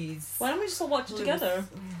 90s. Why don't we just all watch it together?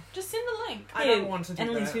 Just send the link. I don't want to do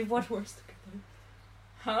Annalise, that. we've watched worse together.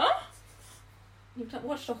 Huh? You've not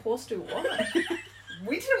watched a horse do what?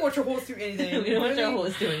 We didn't watch a horse do anything. we don't watch Only- our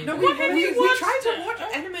horse doing No, anything. we tried to watch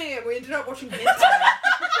anime and we ended up watching hentai.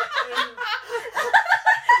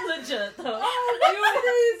 Legit though. Oh,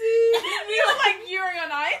 we were like Yuri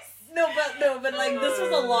on Ice. No, but like this was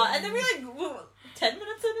a lot, and then we like 10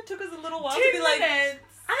 minutes in. It took us a little while to 2 be like, minutes.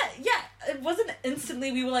 yeah. It wasn't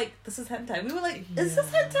instantly. We were like, this is hentai. We were like, is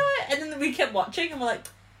this Yeah. hentai? And then we kept watching, and we're like,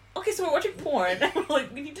 okay, so we're watching porn, and we're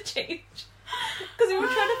like, we need to change. Because we were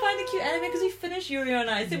trying to find a cute anime because we finished Yuri on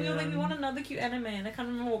Ice and we were like, we want another cute anime, and I can't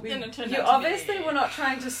remember what we. And it turned You out to obviously be- were not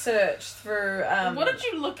trying to search through. What did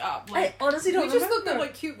you look up? I Like, honestly We don't just remember. looked at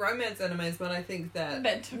like cute romance animes, but I think that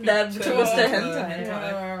that took That it took us to a- hentai.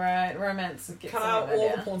 hentai. Right, romance. Gets Cut in out the way, all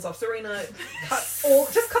yeah. the porn stuff. Serena,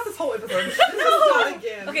 just cut this whole episode. Just start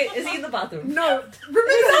again. Okay, is he in the bathroom? No,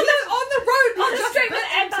 remember he's on the road. On the just street with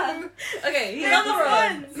been Amber. to- Okay, he's Where's on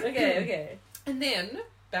the the road. Okay. And then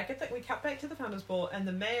we cut back to the Founders Ball, and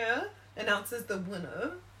the mayor announces the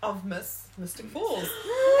winner of Miss Mystic Falls.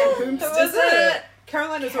 And whom Who does was it? it?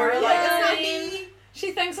 Caroline is already like, it's not me.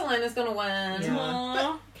 She thinks Elena's gonna win. Yeah.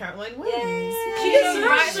 Aww. Caroline wins. Yay. She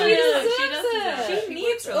deserves deserves it. it. She does deserve it. She She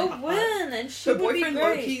needs works really a hard. win, and she Her would be boyfriend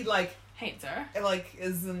great. Loki Hates her.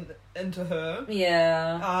 isn't into her.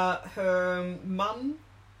 Yeah. Her mum,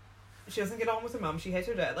 she doesn't get on with her mum. She hates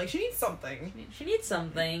her dad. Like she needs something. She needs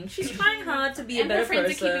something. She's trying hard to be a And better her friends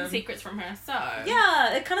person. are keeping secrets from her, so.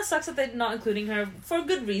 Yeah, it kind of sucks that they're not including her for a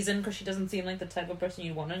good reason because she doesn't seem like the type of person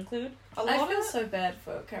you'd want to include. A I lot feel of so bad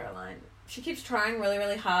for Caroline. She keeps trying really,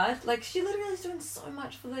 really hard. Like, she literally is doing so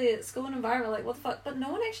much for the school and environment. Like, what the fuck? But no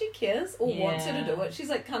one actually cares or wants her to do Yeah. it. She's,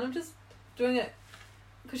 like, kind of just doing it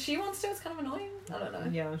because she wants to. It's kind of annoying. I don't know.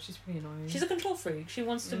 yeah, she's pretty annoying. She's a control freak. She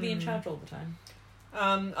wants to be in charge all the time.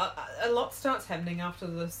 A lot starts happening after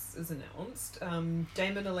this is announced.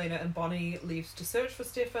 Damon, Elena, and Bonnie leaves to search for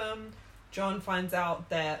Stefan. John finds out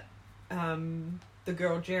that the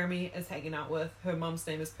girl Jeremy is hanging out with, her mum's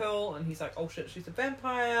name is Pearl, and he's like, oh shit, she's a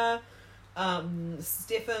vampire.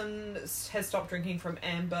 Stefan has stopped drinking from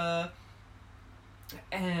Amber,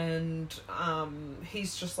 and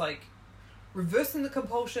he's just like reversing the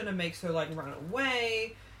compulsion and makes her like run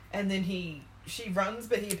away, and then she runs,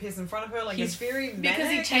 but he appears in front of her. Like, He's- it's very Because he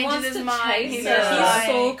manic. changes wants his to mind. chase He's her. Yeah. He's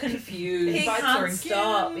so like, confused. He Bites her can't again.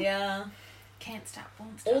 stop. Yeah. can't stop,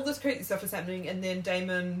 won't stop. All this crazy stuff is happening, and then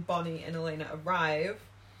Damon, Bonnie, and Elena arrive,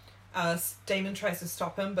 Damon tries to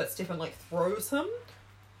stop him, but Stefan like throws him.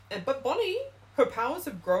 But Bonnie, her powers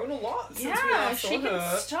have grown a lot since we Yeah, last saw she can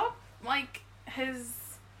her. stop like his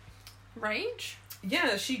rage.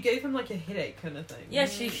 Yeah, she gave him like a headache kind of thing. Yeah,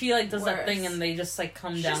 she like does that Worse. thing and they just like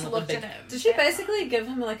come She down just with a looked big. at him. Did she Yeah. basically give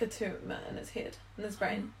him like a tumor in his head, in his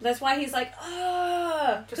brain? That's why he's like,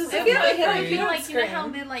 ah. Because Just if like you a don't hear migraine. it, you don't like you know how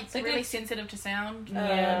scream. they're like It's like really a- sensitive to sound.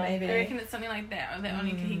 Yeah. Maybe. I reckon it's something like that, or that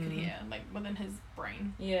only he could hear, like within his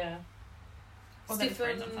brain. Yeah. Or that his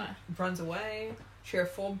brain's on Stefan fire. runs away.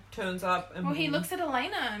 Sheriff Forbes turns up and Well, he looks at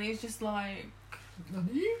Elena and he's just like,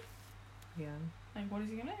 Yeah. like, what is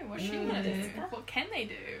he gonna do? What's she gonna do? What can they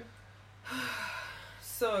do?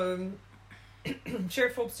 So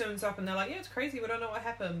Sheriff Forbes turns up and they're like, yeah, it's crazy, we don't know what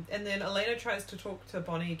happened. And then Elena tries to talk to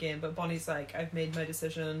Bonnie again, but Bonnie's like, I've made my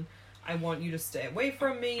decision. I want you to stay away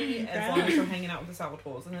from me as long as you're hanging out with the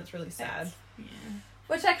Salvatores, and that's really sad. Yeah.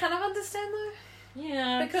 Which I kind of understand though.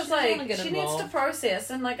 Yeah. Because she doesn't wanna like get she needs to involved. process,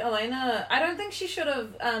 and like Elena, I don't think she should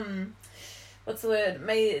have what's the word,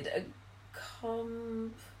 made a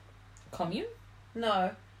Commune?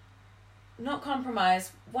 no, not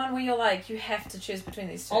compromise, one where you're like you have to choose between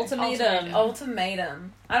these two. Ultimatum.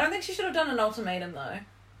 Ultimatum. I don't think she should have done an ultimatum though,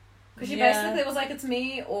 because she Yeah. basically was like, it's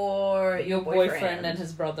me or Your boyfriend and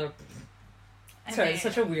his brother. And Sorry, then it's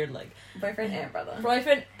such a weird like boyfriend and brother.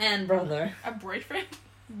 boyfriend and brother. a boyfriend.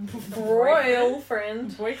 Royal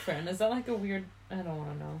friend. Boyfriend, is that like a weird? I don't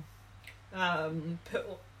want to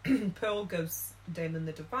know. Pearl gives Damon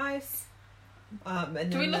the device. And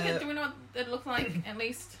Do we then look at? Do we know what it looked like at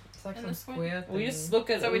least? it's like in some this one? square thing. We just look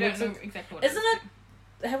at. So we don't looks know like- exactly what. Isn't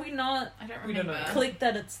it? Have we not I don't We don't remember. know. clicked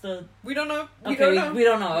that it's the? We don't know. We Okay, don't know. we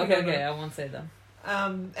don't know. We Okay, don't know. okay, I won't say them.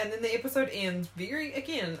 And then the episode ends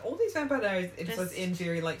all these Vampire Diaries episodes Just end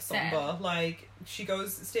very like somber. sad. Like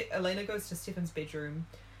Elena goes to Stefan's bedroom,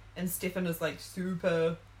 and Stefan is like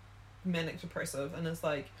super manic depressive, and is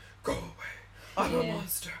like, "Go away, I'm a Yeah.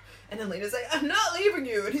 monster." And Elena's like, "I'm not leaving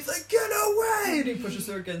you," and he's like, "Get away!" And he pushes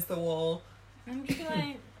her against the wall. I'm just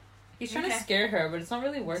like, He's trying Okay. to scare her, but it's not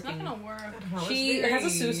really it's working. not gonna work. I don't know, it's She very- has a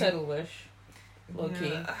suicidal wish. Low-key.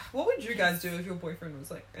 Yeah. What would you guys do if your boyfriend was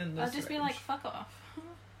like in this? I'd just be range? like, fuck off.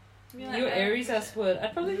 Be like, You "Oh, Aries ass would.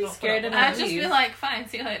 I'd probably be Not scared put and up I'd I'd just leave. be like, fine,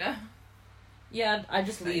 see you later. Yeah, I'd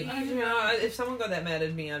just leave. Yeah, if someone got that mad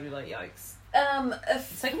at me, I'd be like, "Yikes!"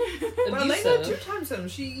 If It's like Well, Elena abusive. 2 times him.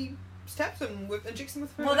 She stabs him with injects him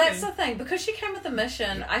with her. well, that's the thing, because she came with a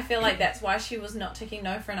mission. I feel like that's why she was not taking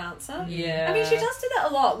no for an answer. Yeah. I mean, she does do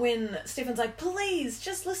that a lot when Stefan's like, please,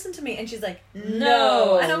 just listen to me. And she's like, No.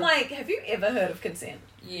 no. And I'm like, have you ever heard of consent?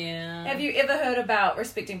 Yeah. Have you ever heard about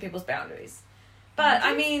respecting people's boundaries? But,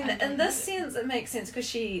 I mean, I in this did. sense, it makes sense because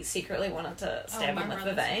she secretly wanted to stab my him with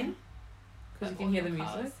brother's Vervain. Because you can hear the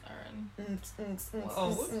music.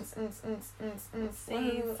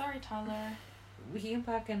 See, sorry, Tyler. We can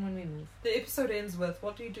pack in when we move. The episode ends with,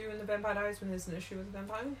 "What do you do in the Vampire Diaries when there's an issue with a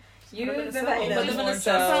vampire?" You Put them in a cell. Vervain. Put Put them in Or a just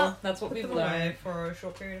cell. That's what Put we've them away learned. for a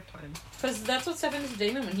short period of time. Because that's what happened to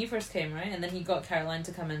Damon when he first came, right? And then he got Caroline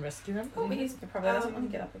to come and rescue him. Oh, but he probably doesn't want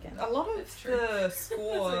to get up again. A lot of That's true. the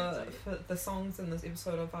score for the songs in this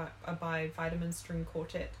episode are by Vitamin String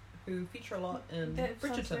Quartet, who feature a lot in That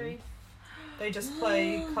sounds Bridgerton. very... They just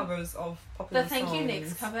play covers of popular The Thank songs. You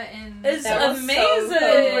Next cover in... It's That was so amazing. good.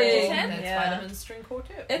 Bridgerton? That's Yeah. Vitamin String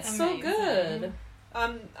Quartet. It's so Amazing. good.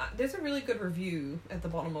 There's a really good review at the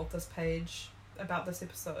bottom of this page about this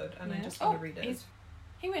episode, and I Yeah. just want Oh, to read it. he's-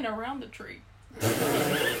 He went around the tree. He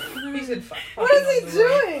said, "Fuck." What is fucking he on the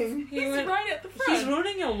right. doing? He He's went- right at the He's front.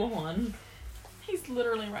 ruining your lawn. He's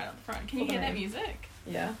literally right at the front. Can you hear that Okay. music?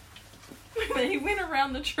 Yeah. He went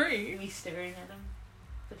around the tree. Me staring at him,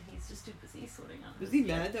 but he's just too busy sorting out. Was he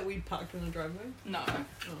mad that we parked in the driveway? No.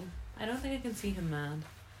 Oh. I don't think I can see him mad.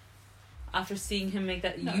 After seeing him make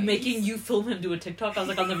that, No, making he's- you film him do a TikTok, I was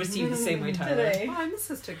like, I'll never see you the same way, Tyler. Did he? Oh, I miss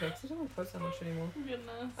his TikToks. I don't want to post that much anymore. Goodness.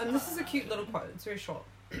 And this is a cute little quote. It's very short.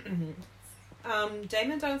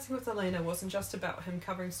 Damon dancing with Elena wasn't just about him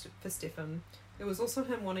covering for Stefan. It was also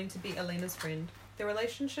him wanting to be Elena's friend. Their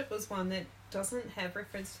relationship was one that doesn't have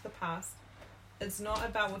reference to the past. It's not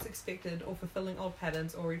about what's expected or fulfilling old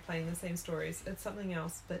patterns or replaying the same stories. It's something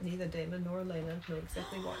else, but neither Damon nor Elena know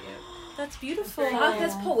exactly what yet. That's beautiful. Fuck,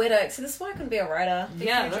 that's poetic. See, this is why I couldn't be a writer.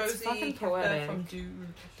 Yeah, Thank you, that's Josie fucking Kepler poetic.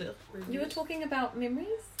 From You were talking about memories?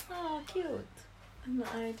 Oh, cute. And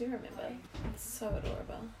I do remember. It's so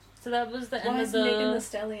adorable. So that was the Why end of is Megan the the.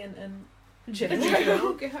 Stallion in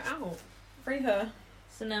Jojo, get her out. Free her.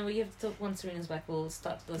 So now we have to talk once Serena's back. We'll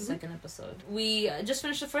start the second episode. We just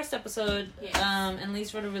finished the first episode. Yes. And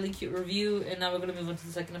Lise wrote a really cute review, and now we're gonna move on to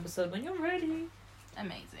the second episode when you're ready.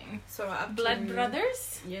 Amazing. So up Blood to,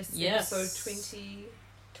 Brothers? Yes, Yes. episode 20.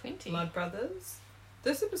 20. Blood Brothers.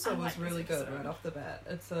 This episode I was like this really good episode. right off the bat.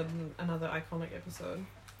 It's another iconic episode.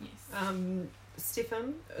 Yes.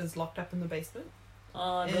 Stefan is locked up in the basement,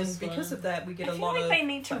 Oh, and this because one. of that, we get I a feel lot like of they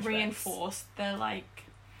need to flashbacks. reinforce the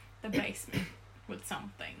basement with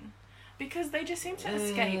something. Because they just seem to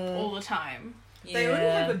escape all the time. They only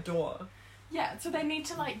have a door. Yeah, so they need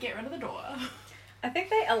to, like, get rid of the door. I think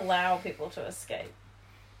they allow people to escape.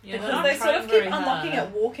 Yeah, Because not they sort of trying keep very unlocking hard.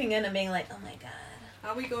 it, walking in and being like, oh my god.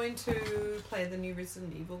 Are we going to play the new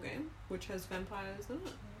Resident Evil game, which has vampires in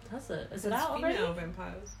it? That's it. Is It's it out already? female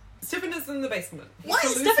vampires. Stefan is in the basement. He's What?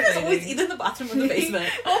 Stefan is always hallucinating. either in the bathroom or in the basement.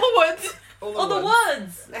 All the woods. All Oh, the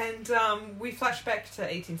woods. woods! And we flash back to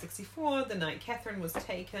 1864, the night Catherine was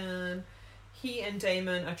taken. He and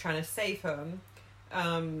Damon are trying to save her,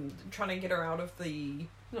 trying to get her out of the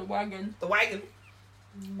wagon. wagon.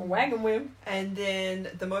 A wagon wheel. And then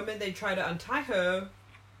the moment they try to untie her,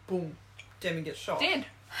 boom, Damon gets shot. Dead.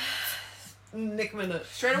 Nick minute.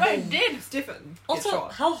 Straight away, boom, dead. Stefan gets Also,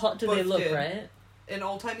 shot. how hot do they Both look, dead. right? In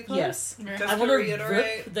old-timey clothes? Yes. Just I to want to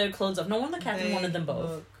reiterate, rip their clothes off. No wonder Catherine they wanted them both.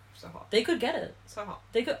 look so hot. They could get it. So hot.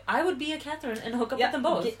 They could. I would be a Catherine and hook up with them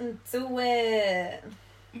both. Get into it.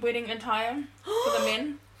 Wedding attire for the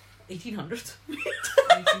men. 1800s.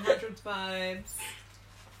 1800s vibes.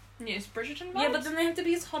 Yes, Bridgerton vibes. Yeah, but then they have to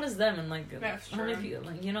be as hot as them and like That's how many true. people?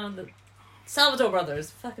 Like the Salvatore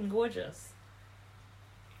brothers, fucking gorgeous.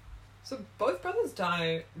 So both brothers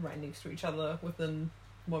die right next to each other within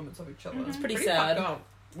moments of each other. Mhm. It's Pretty sad. fucked up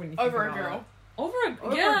when you Over think a about girl. Over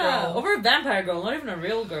Over a yeah, girl. over a vampire girl, not even a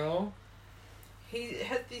real girl. it. He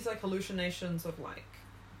had these like hallucinations of like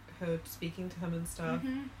her speaking to him and stuff.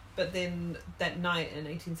 Mhm. But then that night in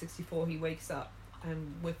 1864, he wakes up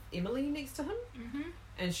and with Emily next to him, Mhm.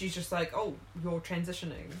 and she's just like, "Oh, you're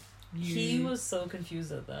transitioning." He was so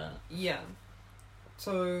confused at that. Yeah.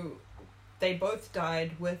 So they both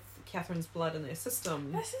died with Catherine's blood in their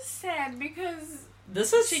system. This is sad because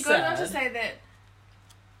This is she sad. goes on to say that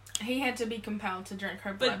he had to be compelled to drink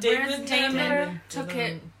her blood. But Damon whereas never- Damon took it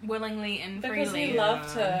Isn't- willingly and Because freely. he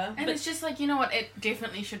loved her. And But- it's just like, you know what, it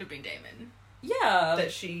definitely should have been Damon yeah,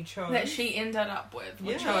 that she chose. that she ended up with,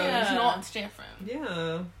 which Yeah. was not Stefan.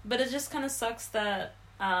 Yeah. but it just kind of sucks that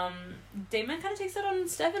Damon kind of takes that on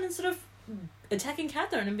Stefan instead of attacking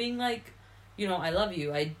Catherine and being like, I love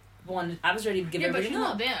you. I was ready to give Yeah, but everything she's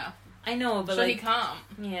not up. there, I know, but so he like, can't.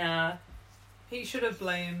 yeah, He should have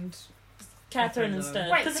blamed. Catherine though.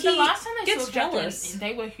 instead. Right, Because but the last time they gets saw Catherine, jealous.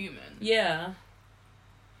 they were human. Yeah.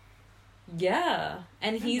 Yeah.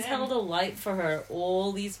 And he's Goddamn. held a light for her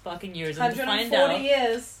all these fucking years. And to find 140 out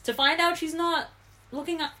years. she's not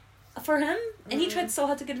looking for him, and he Mm. tried so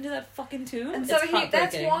hard to get into that fucking tomb. And It's so that's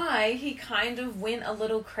heartbreaking. why he kind of went a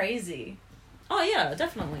little crazy. Oh yeah,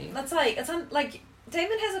 definitely. That's like, like,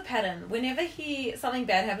 Damon has a pattern. Whenever something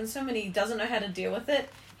bad happens to him and he doesn't know how to deal with it,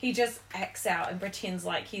 he just acts out and pretends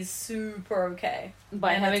like he's super okay.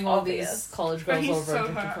 By And having it's all obvious. these college But girls he's over so and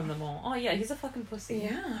drinking hurt. from them all. Oh yeah, he's a fucking pussy.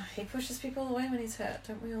 Yeah, he pushes people away when he's hurt,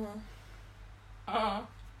 don't we all?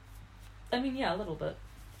 I mean, yeah, a little bit.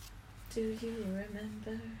 Do you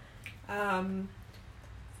remember?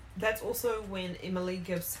 That's also when Emily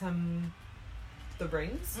gives him the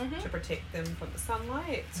rings Mhm. to protect them from the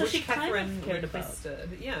sunlight. So which she kind of Catherine cared about.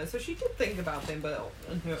 requested. Yeah, so she did think about them, but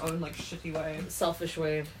in her own like shitty way. Selfish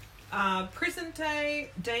way. Present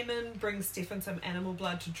day, Damon brings Stefan some animal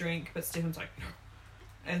blood to drink, but Stefan's like, no.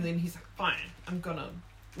 And then he's like, fine, I'm gonna.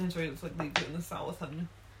 And so he's like, leave you in the cell with him.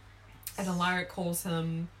 And Alaric calls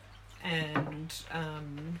him, and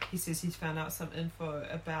he says he's found out some info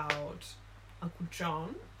about Uncle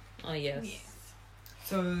John. Oh yes. Yes.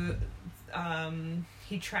 So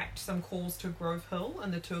he tracked some calls to Grove Hill,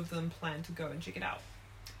 and the two of them plan to go and check it out.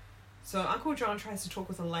 So Uncle John tries to talk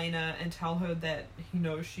with Elena and tell her that he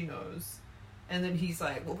knows she knows. And then he's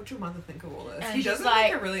like, what would your mother think of all this? And He she's does it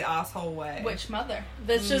like, like a really asshole way. Which mother?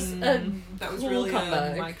 That's just a that was cool really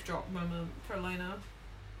comeback. a mic drop moment for Elena.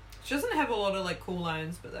 She doesn't have a lot of like cool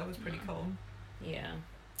lines, but that was pretty cool. Yeah.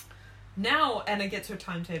 Now Anna gets her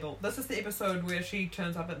timetable. This is the episode where she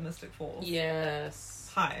turns up at Mystic Falls. Yes.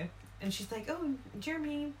 Hi. And she's like, oh,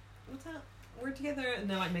 Jeremy, what's up? We're together. And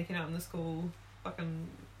they're like making out in the school, fucking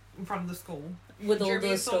in front of the school. With all the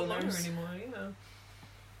Jeremy's not alone stoners. anymore, yeah.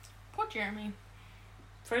 Poor Jeremy.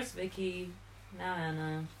 First Vicky, now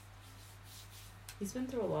Anna. He's been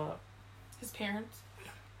through a lot. His parents.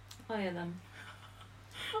 Oh yeah, them.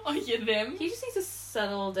 Oh, yeah, them. He just needs to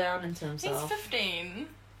settle down into He's himself. 15.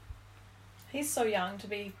 He's so young to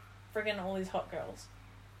be friggin' all these hot girls.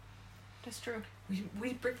 That's true.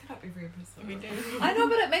 We bring that up every episode. We do. I know,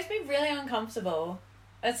 but it makes me really uncomfortable.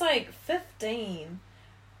 It's like 15.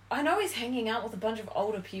 I know he's hanging out with a bunch of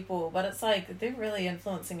older people, but it's like they're really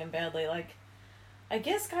influencing him badly. Like, I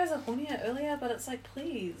guess guys are hornier earlier, but it's like,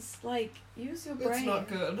 please, like, use your brain. It's not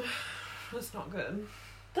good. It's not good.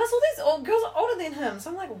 Plus, all these old girls are older than him, so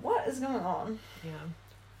I'm like, what is going on? Yeah.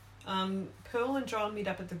 Pearl and John meet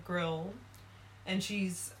up at the grill, and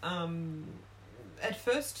she's at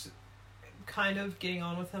first kind of getting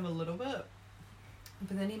on with him a little bit,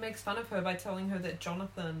 but then he makes fun of her by telling her that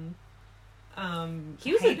Jonathan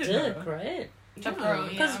He was a hated dick, her. right? The girl,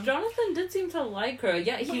 Because yeah. Jonathan did seem to like her.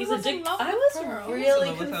 Yeah, But he was was a in dick. love I with was Pearl. really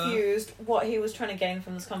in love with her. confused what he was trying to gain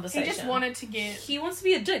from this He conversation. just wanted to get. He wants to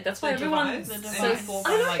be a dick. That's why The everyone device, the and device. he thought I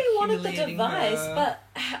by, know like, he wanted the humiliating device, her.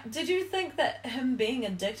 but did you think that him being a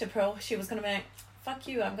dick to Pearl, she was going to be like, fuck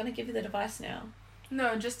you, I'm going to give you the device now?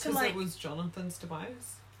 No, just to Because like it was Jonathan's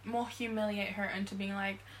device. more humiliate her into being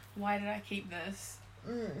like, why did I keep this?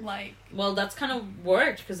 Like, Well, that's kind of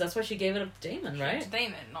worked because that's why she gave it up to Damon, to right?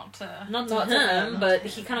 Damon, not to. Not to Not to him, him. but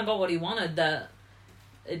he kind of got what he wanted. That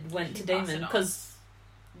it went He to passed Damon it on. because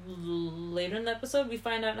later in the episode we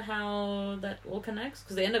find out how that all connects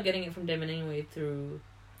because they end up getting it from Damon anyway through.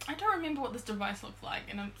 I don't remember what this device looked like,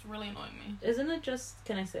 and it's really annoying me. Isn't it just?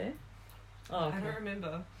 Can I say? Oh, okay. I don't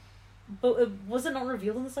remember. But was it not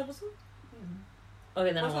revealed in this episode?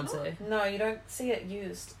 Okay, then Was I it won't not? say. No, you don't see it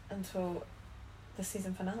used until the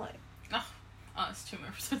season finale. Oh, it's 2 more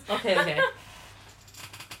episodes. Okay.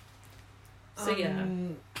 So yeah.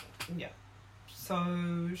 Yeah.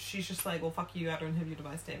 So she's just like, well, fuck you, I don't have your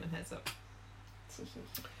device, Damon has it.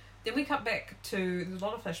 Then we cut back to, there's a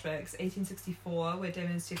lot of flashbacks, 1864, where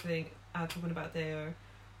Damon and Stephanie are talking about their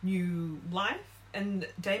new life. And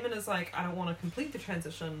Damon is like, I don't want to complete the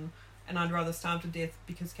transition, and I'd rather starve to death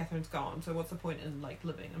because Catherine's gone. So what's the point in, like,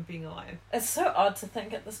 living and being alive? It's so odd to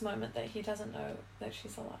think at this moment that he doesn't know that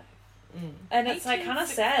she's alive. Mm. And it's like kind of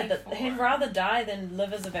sad that 1864. he'd rather die than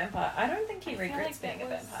live as a vampire. I don't think he I feel regrets like that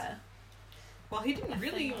being a was- vampire. Well, he didn't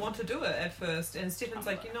really Definitely want to do it at first, and Stephen's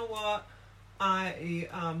like, you know what, I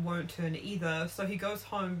won't turn either. So he goes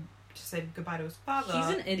home to say goodbye to his father.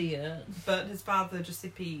 He's an idiot. But his father,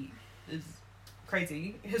 Giuseppe, is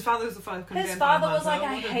crazy. His father was a fucking His vampire father was hunter. like,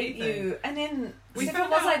 I What did hate he think? you. And then We Stephen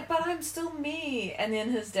found was out- like, but I'm still me. And then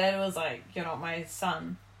his dad was like, you're not my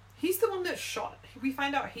son. He's the one that shot. We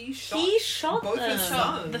find out he shot. He shot both them. his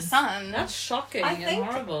sons. The son. That's shocking I and think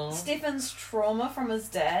horrible. Stephen's trauma from his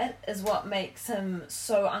dad is what makes him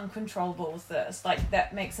so uncontrollable with this. Like,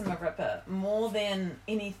 that makes him a ripper. More than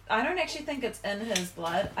any... I don't actually think it's in his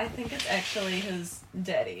blood. I think it's actually his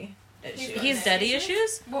daddy issues. He has daddy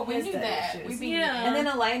issues? Well, we His knew daddy that. issues. We've been Yeah. And then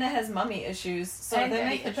Elena has mummy issues, so And they daddy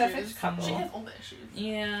make the issues. perfect couple. She has all the issues.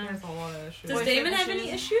 He Yeah. has a lot of issues. Does Boyfriend Damon have any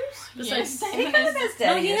issues? issues? Besides, Yes. He kind of has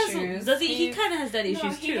daddy no, he issues. has. Does he? He He- kind of has daddy No,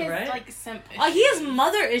 issues he too, has, right? like, simp Oh, he has issues.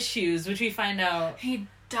 mother issues, which we find out He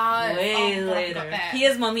does. way Oh, God, I later. forgot that. He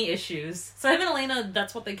has mummy issues. So him and Elena,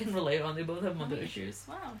 that's what they can relate on. They both have mother Mummy issues.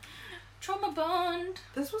 Wow. Trauma bond.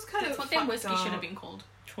 This was kind That's of what their fucked whiskey up. should have been called.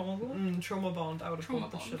 Trauma. Trauma bond. I would have Trauma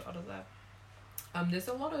pulled the bond. shit out of that. There's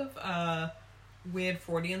a lot of weird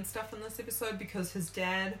Freudian stuff in this episode because his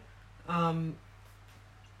dad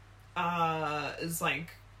is like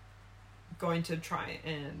going to try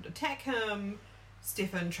and attack him.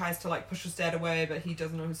 Stefan tries to like push his dad away, but he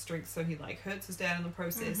doesn't know his strength, so he like hurts his dad in the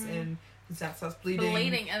process, and his dad starts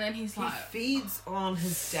bleeding. And then he's He like, feeds on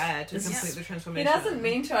his dad to This is- complete the He transformation. doesn't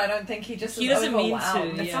mean to, I don't think. He just He is doesn't mean to,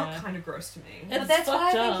 overwhelmed. It yeah. felt kind of gross to me. It's But that's why I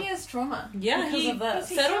fucked think up. he has trauma. Yeah, because he of this.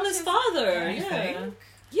 he fed on kills his his- father. You Yeah. think?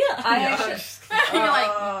 Yeah. I Yeah. actually... You're like,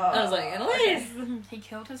 I was like, anyways. he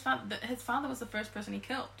killed his father. His father was the first person he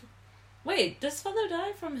killed. Wait, does father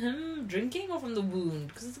die from him drinking or from the wound?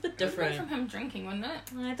 Because it's a bit It would be different. from him drinking, wouldn't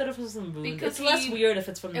it? I thought it was from the wound. Because It's less he- weird if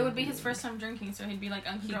it's from the It would be his wound. first time drinking, so he'd be like He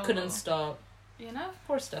uncontrollable. couldn't stop. You know?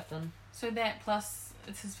 Poor Stefan. So that plus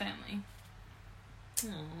it's his family.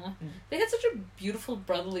 Aww. They had such a beautiful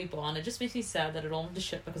brotherly bond. It just makes me sad that it all went to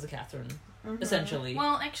shit because of Catherine, Mhm. essentially.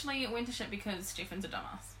 Well, actually, it went to shit because Stefan's a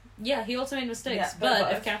dumbass. Yeah, he also made mistakes. Yeah, but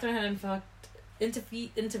but if Catherine had in fact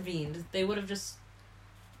intervened, they would have just,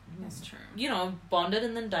 That's true. you know, bonded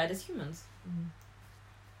and then died as humans.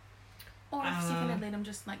 Or if Stefan Uh, had let him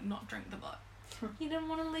just like not drink the blood. He didn't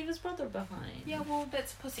want to leave his brother behind. Yeah, well,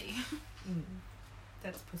 that's pussy.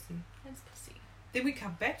 That's pussy. That's pussy. Then we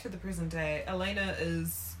come back to the present day. Elena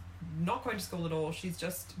is not going to school at all. She's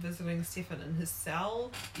just visiting Stefan in his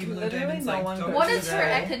cell. Even though Literally Damon's no like, one don't goes What do is her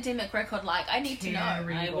that. academic record like? I need to know.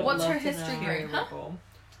 I would What's love her to history know. grade? Huh? Terrible.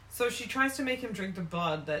 So she tries to make him drink the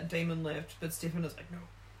blood that Damon left, but Stefan is like, no.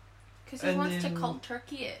 Because he And wants to then- cold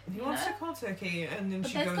turkey it. He you wants know? to cold turkey, and then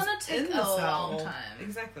But she that's goes gonna take in the a cell. long time.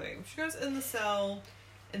 Exactly. She goes in the cell,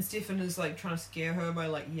 and Stefan is like trying to scare her by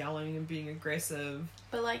like yelling and being aggressive.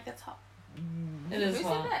 But like, that's hot. It is Who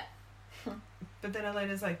hot. said that? But then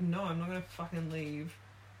Elena's like, no, I'm not gonna fucking leave.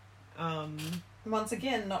 Once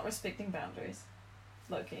again, not respecting boundaries.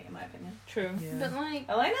 Low-key, in my opinion. True. Yeah. But like,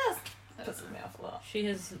 Elena's pisses me off a lot. She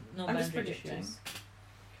has no I'm just boundary projecting. issues.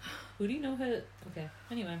 Who do you know her? Okay.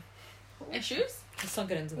 Anyway, issues? let's not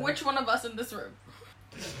get into that. Which one of us in this room?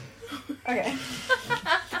 Okay.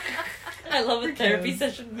 I love a Who therapy cares?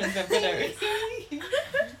 session with Vampire Diaries.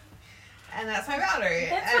 And that's my boundary.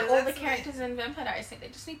 That's and what all the that's characters in Vampire Diaries think. They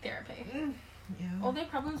just need therapy. Yeah. All their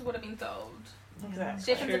problems would have been solved. Exactly.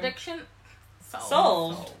 Stefan's True. addiction, solved.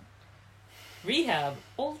 Solved. Rehab.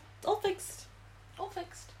 All fixed. All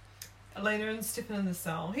fixed. Elena and Stefan in the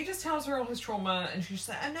cell. He just tells her all his trauma, and she's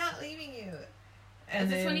like, "I'm not leaving you." And Is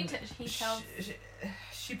this then when he tells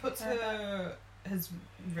she puts his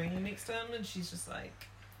ring next to him, and she's just like,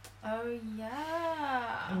 Oh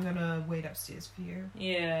yeah. "I'm gonna wait upstairs for you."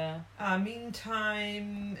 Yeah. In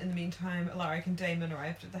the meantime, Alaric and Damon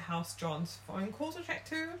arrived at the house John's phone calls are tracked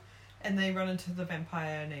to, and they run into the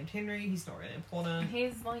vampire named Henry. He's not really important.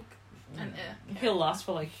 He's like an He'll last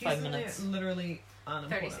for like He's 5 minutes. literally 30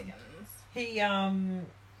 unimportant. seconds. He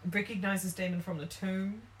recognizes Damon from the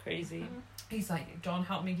tomb. Crazy. He's like, John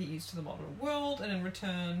helped me get used to the modern world, and in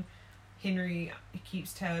return, Henry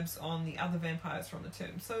keeps tabs on the other vampires from the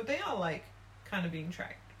tomb. So they are like kind of being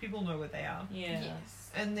tracked. People know where they are. Yeah.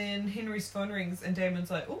 Yes. And then Henry's phone rings, and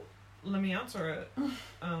Damon's like, "Oh, let me answer it." Because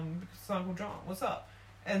it's Uncle John, what's up?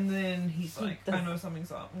 And then he's like, "I know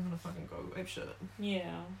something's up. I'm gonna fucking go ape shit."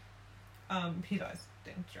 Yeah. He dies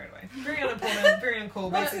then straight away. Very unimportant, very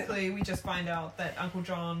uncool. Basically, we just find out that Uncle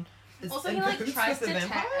John is Also, he in like cahoots tries with to the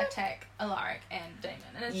vampire. attack Alaric and Damon,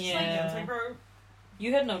 and it's just Yeah. like Yeah, it's like, bro.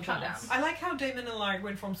 You had no Calm chance. down. I like how Damon and Alaric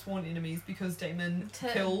went from sworn enemies because Damon To-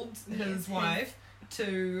 killed yes, his his- wife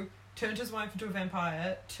to turned his wife into a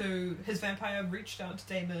vampire to his vampire reached out to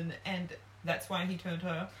Damon and that's why he turned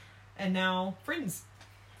her and now friends.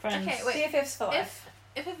 Friends. Okay, wait. CFF's for life.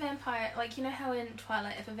 if a vampire, like, you know how in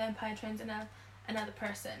Twilight, if a vampire turns into another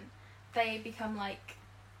person, they become like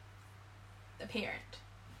a parent.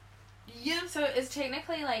 Yeah. So it's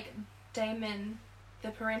technically like Damon, the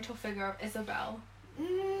parental figure of Isabel,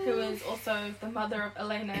 who is also the mother of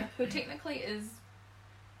Elena, who technically is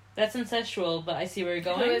That's incestual, but I see where you're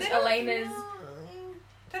Who going. is Elena's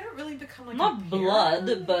They don't really become like Not a blood,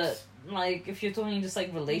 parent. but like if you're talking just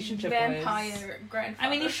like relationship wise. vampire grandfather. I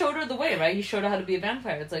mean, he showed her the way, right? He showed her how to be a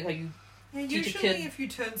vampire. It's like how you. Yeah, teach a usually kid- if you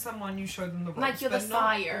turn someone you show them the ropes, Like you're the but not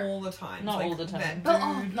sire. all the time. Not Like, all the time. that But,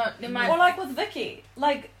 oh, dude- no, never mind. Or like with Vicky.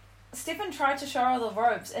 Like, Stefan tried to show her the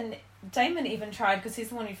ropes, and Damon even tried because he's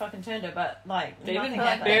the one who fucking turned her, but like, Damon nothing like,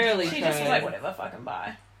 happened. barely She just was tried. like, whatever, fucking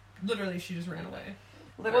bye. Literally, she just ran away.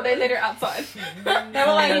 Well, they let her outside. They were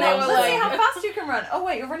like, Oh, no, no. let's see how fast you can run. Oh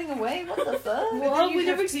wait, you're running away? What the fuck? But Well, then you we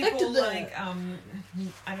have never people expected that. like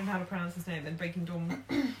I don't know how to pronounce his name in Breaking Dawn,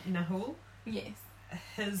 Nahul. Yes,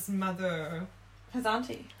 His mother, His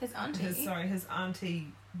auntie. his auntie. his auntie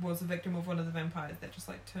was a victim of one of the vampires that just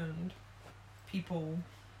like turned people,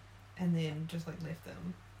 and then just like left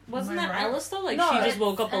them. Wasn't Am I that right? Alice though? Like No, she just It's,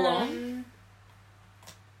 woke up alone.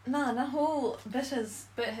 Nah, Nahul bit his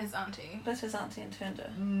But his auntie. auntie and turned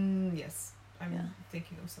her. Yes, I'm Yeah.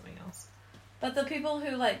 thinking of something else. But the people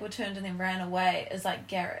who like were turned and then ran away is like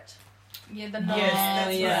Garrett. Yeah, the Oh, nun. Yes, that's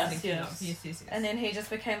what yes, I'm thinking yes. of. Yes. And then he just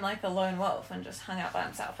became like a lone wolf and just hung out by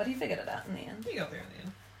himself. But he figured it out in the end. he got there in the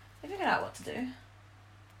end. He figured out what to do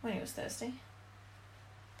when he was thirsty.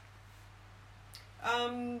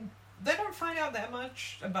 They don't find out that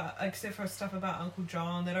much about, except for stuff about Uncle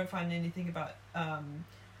John. They don't find anything about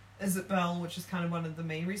Isabel, which is kind of one of the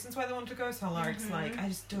main reasons why they want to go. So Alaric's Mhm. like, I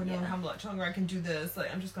just don't know Yeah. how much longer I can do this.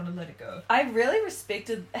 Like, I'm just gonna let it go. I really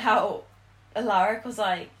respected how Alaric was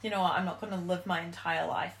like, you know what, I'm not going to live my entire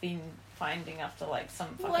life being finding after like some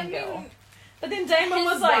fucking Well, I girl. mean, But then Damon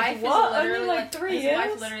his was like, wife is what? Only literally like 3 his years?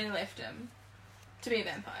 wife literally left him to be a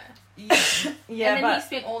vampire. Yeah, Yeah, and then but he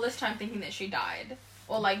spent all this time thinking that she died,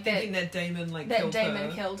 or like thinking that that Damon like that killed Damon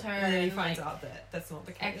her, killed her, and then he and finds like, out that that's not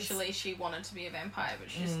the case. actually she wanted to be a vampire,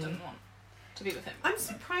 but she just Mm. didn't want to be with him. I'm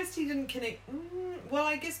surprised he didn't connect. Well,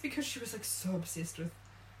 I guess because she was like so obsessed with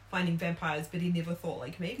finding vampires, but he never thought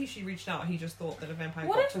like maybe she reached out. He just thought that a vampire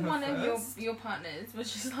What got if to her one first. of your partners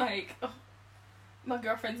was just like, oh, my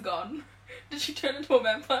girlfriend's gone. Did she turn into a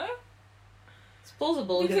vampire? It's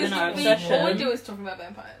plausible Because given our we all we obsession. do is talking about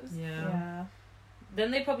vampires. Yeah. Then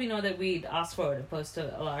they probably know that we'd asked for it opposed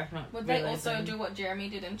to Alaric not Would they also realizing. do what Jeremy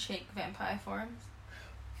did and check vampire forums?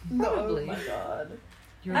 Probably. Oh my god.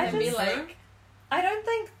 You're I And be just- like,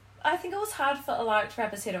 I think it was hard for Alaric to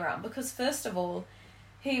wrap his head around because first of all,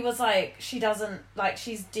 he was like, she doesn't, like,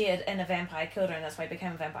 she's dead and a vampire killed her and that's why he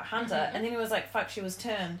became a vampire hunter. Mhm. And then he was like, fuck, she was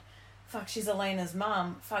turned. Fuck, she's Elena's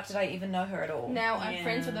mum. Fuck, did I even know her at all? Now I'm Yeah.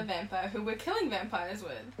 friends with a vampire who we're killing vampires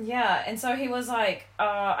with. Yeah, and so he was like,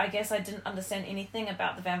 I guess I didn't understand anything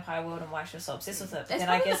about the vampire world and why she was so obsessed with it. But It's then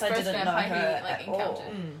I probably guess the I first didn't know her vampire he, like, at all.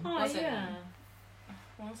 encountered. Mm. Oh, Was it? yeah.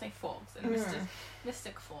 I want to say Falls and Mm.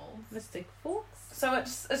 Mystic Falls. Mystic Forks. So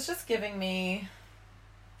it's just giving me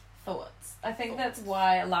thoughts. I think that's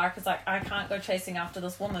why Lark is like, I can't go chasing after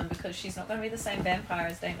this woman because she's not going to be the same vampire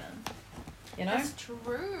as Damon. You know? That's true.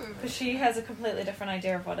 Because she has a completely different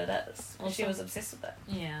idea of what it is. And she Also- was obsessed with it.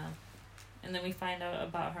 Yeah. And then we find out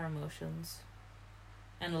about her emotions.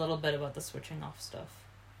 And a little bit about the switching off stuff.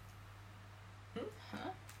 Huh?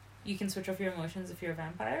 You can switch off your emotions if you're a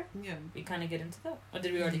vampire. Yeah. We kind of get into that. Or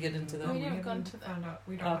did we already get into that? We haven't gone to that. found out.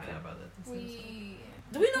 We don't Okay. find out about that. This episode.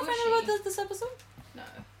 Did we not Who find is out about she? this episode? No.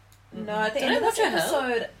 No, at the Did end I of this watch ahead?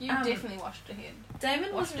 episode, You definitely watched ahead.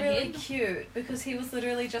 Damon was watched really ahead. cute because he was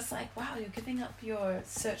literally just like, wow, you're giving up your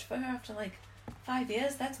search for her after like 5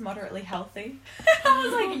 years? That's moderately healthy. I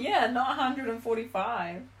was like, yeah, not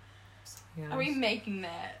 145. Yeah. Are we making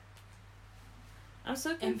that? I'm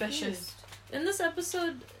so confused. Ambitious. In this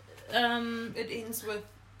episode, It ends with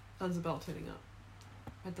Isabel turning up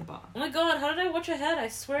at the bar. oh my god, how did I watch ahead? I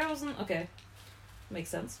swear I wasn't. Okay. Makes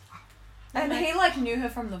sense. And he like knew her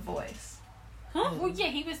from The Voice. Huh? Well, yeah,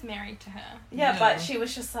 he was married to her. Yeah, Yeah. but she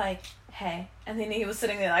was just like, hey. And then he was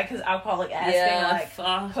sitting there like his alcoholic ass being like,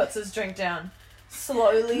 fuck. puts his drink down.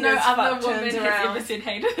 Slowly No as other fuck woman turns has around. ever said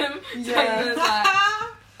hey to him. Yeah. So he was like,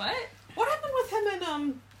 what? What happened with him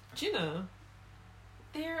and Jenna?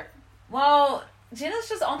 They're Well, Jenna's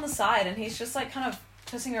just on the side and he's just like kind of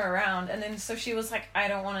pissing her around. And then so she was like, I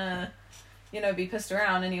don't want to, you know, be pissed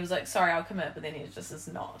around. And he was like, sorry, I'll commit. But then he just is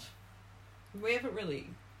not. We haven't really.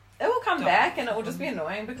 It will come Don't. back and it will just be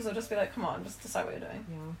annoying because it'll just be like, come on, just decide what you're doing.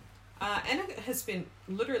 Yeah. Anna has spent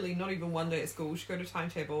literally not even one day at school. She got a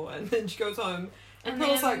timetable and then she goes home. And And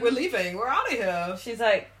Pearl's then- like, we're leaving. We're out of here. She's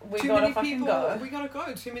like, we Too gotta many fucking people. go. We gotta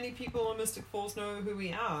go. Too many people in Mystic Falls know who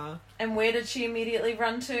we are. And where did she immediately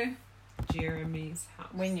run to? Jeremy's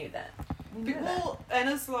house. We knew that. We knew that. Well,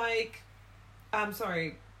 Anna's like, I'm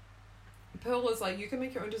sorry. Pearl is like, you can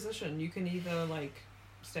make your own decision. You can either like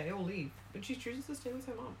stay or leave. But she chooses to stay with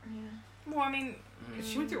her mom. Yeah. well, I mean,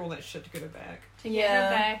 She went through all that shit to get her back. to get Yeah.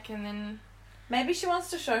 her back, and then Maybe she wants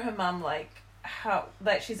to show her mum like how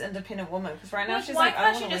that she's an independent woman because right now Like, she's why like, I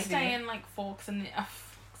can't don't she want to just leave stay you. in like Forks and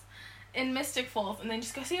in Mystic Falls, and then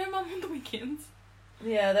just go see her mum on the weekends?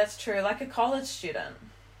 Yeah, that's true. Like a college student.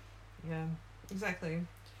 Yeah, exactly.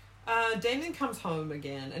 Damon comes home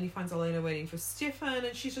again and he finds Elena waiting for Stefan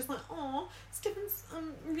and she's just like, oh, Stefan's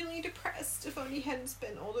really depressed. If only he hadn't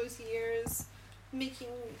spent all those years making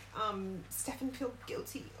Stefan feel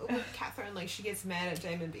guilty over Catherine. Like she gets mad at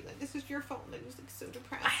Damon being like, this is your fault. Like, I was like so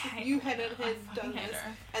depressed. If you hadn't I had fucking done hate this.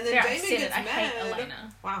 her. And then There, I Damon said gets it. I mad. hate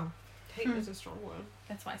Elena. Wow. Hate is a strong word.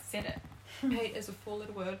 That's why I said it. Hate is a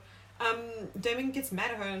 4-letter word. Damon gets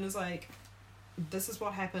mad at her and is like, this is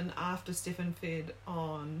what happened after Stefan fed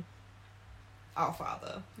on our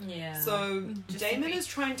father. Yeah. So Just Damon a bit. is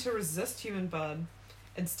trying to resist human blood,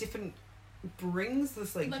 and Stefan brings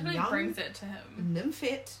this like Literally young brings it to him.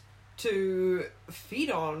 nymphette to feed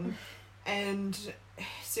on, and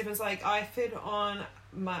Stefan's like, I fed on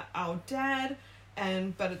our dad,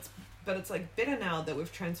 but it's like better now that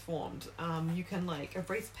we've transformed. You can like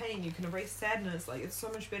erase pain, you can erase sadness. Like it's so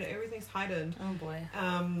much better. Everything's heightened. oh boy.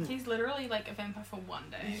 He's literally like a vampire for one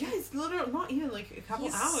day. Yeah, it's literally not even like a couple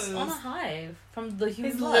He's hours. on a high from the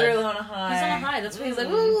human He's blood. literally on a high. He's on a high. That's why he's like,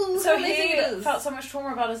 Mm. ooh, So how amazing he it is. felt so much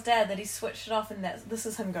trauma about his dad that he switched it off, and this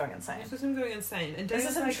is him going insane. This is him going insane. And This Damon's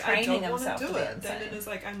is him like, I training don't want to himself do to be it. insane. Damon is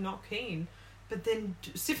like, I'm not keen. But then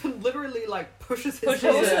Stefan literally like pushes his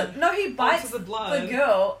Pushes head him. No, he bites onto the the blood.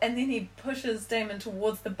 girl, and then he pushes Damon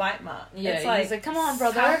towards the bite mark. Yeah, it's he's like, come on,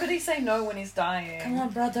 brother. How could he say no when he's dying? Come on,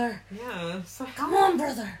 brother. Yeah. So Come on,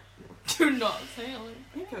 brother. Do not say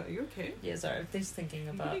it. Are you okay? Yeah, sorry. I'm just thinking Are you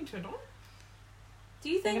about. getting turned on? Do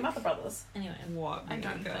you Think think? about the brothers. Anyway. What? I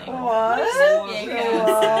don't Bianca? think. What? Yeah, Carry on.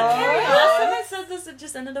 Last time What? I said this, it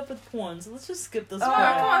just ended up with porn. So let's just skip this Oh. No,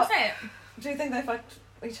 part. come on, say it. Do you think they fucked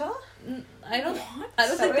each other? I don't. What? I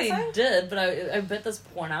don't Is that think what they you're saying? did, but I bet there's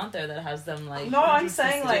porn out there that has them like. No, I'm just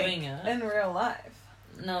saying like doing it. in real life.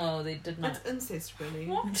 No, they did not. It's incest, really.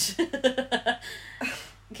 What?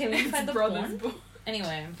 Can we find the Brothers porn?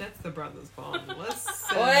 Anyway. That's the brothers' bond. Let's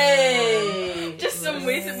Wait. Just some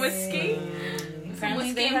whiskey. Apparently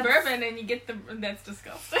Whiskey they and have- bourbon, and you get the. That's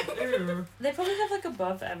disgusting. Ew. They probably have like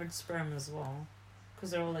above average sperm as well,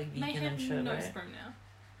 because they're all like They vegan have and shit, no right? sperm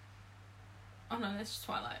now. Oh no, that's just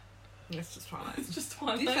Twilight. It's just Twilight. It's just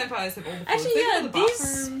Twilight. These vampires have all the Actually, foods. They go yeah, to the these.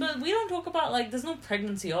 bathroom. But we don't talk about, like, there's no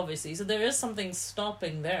pregnancy, obviously, so there is something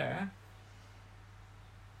stopping there.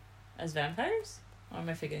 As vampires? Or am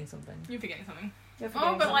I forgetting something? You're forgetting something. You're Oh,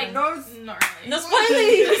 forgetting but like, something. not really. No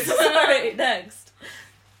spoilers! Sorry, next.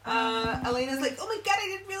 Elena's like, oh my god, I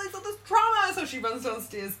didn't realize all this drama. So she runs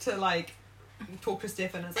downstairs to like talk to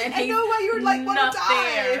Stefan. It's like, And I he's know why you would like want not to die.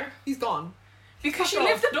 there. He's gone. Because she Fuck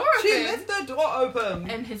left the off. door open. She left the door open.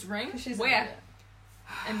 And his ring? She's Where?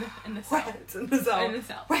 In the cell. Where? It's in the cell. In the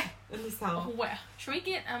cell. Where? In the cell. Where? Should we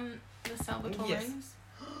get the Salvatore Yes. rings?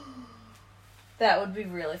 That would be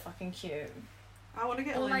really fucking cute. I want to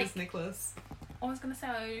get Or, Elena's like- necklace. I was gonna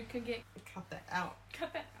say you could get Cut that out.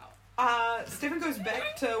 cut that out. Stefan goes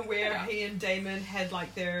back to where he and Damon had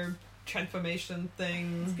like their transformation It's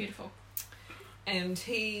thing, beautiful. and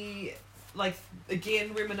he like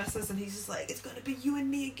again reminisces, and he's just like, "It's gonna be you and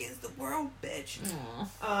me against the world, bitch."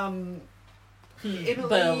 Aw. Emily-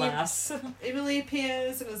 But alas. Emily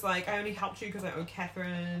appears and is like, "I only helped you because I owe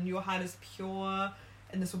Catherine. Your heart is pure,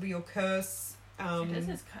 and this will be your curse." It is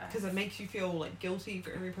his curse. Because it makes you feel like guilty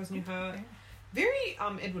for every person you hurt. Very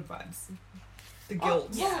Edward vibes. The guilt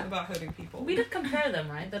yeah. about hurting people. We did compare them,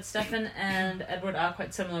 right? That Stefan and Edward are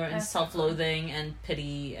quite similar in self-loathing and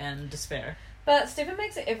pity and despair. But Stefan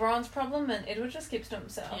makes it everyone's problem, and Edward just keeps to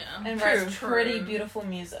himself. Yeah. And True. writes pretty True. beautiful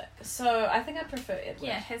music. So I think I prefer Edward.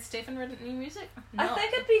 Yeah, has Stefan written new music? I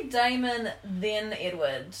think it'd be Damon, then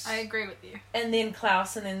Edward. I agree with you. And then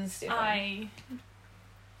Klaus, and then Stefan. I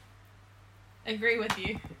agree with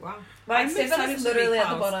you. Wow. Like, I'm Stefan excited is to meet literally at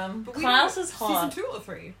the Klaus. bottom. But we Klaus don't- is hot. Season 2 or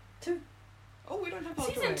 3? 2. Oh, we don't have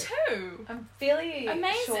Blood Season to 2. I'm fairly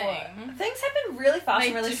Amazing. sure. Things happen really fast They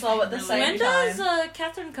and really do slow at the really same When time. does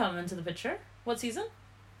Catherine come into the picture? What season?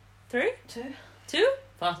 3? 2. 2?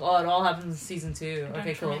 Fuck, oh, it all happens in season 2. I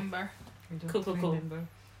Okay, don't cool. remember. I don't Cool. remember.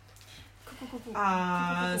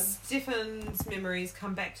 Stefan's memories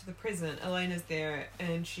come back to the present. Elena's there,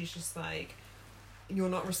 and she's just like, "You're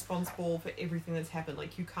not responsible for everything that's happened.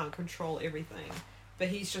 Like, you can't control everything." But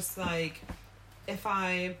he's just like, "If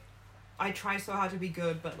I try so hard to be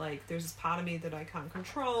good, but like, there's this part of me that I can't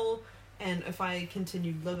control, and if I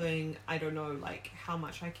continue living, I don't know like how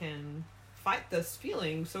much I can fight this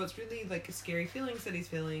feeling." So it's really like a scary feelings that he's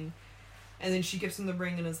feeling. And then she gives him the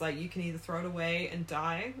ring and is like, "You can either throw it away and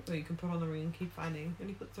die, or you can put on the ring and keep fighting." And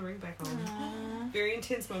he puts the ring back on. Aww. Very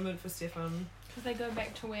intense moment for Stefan. Because they go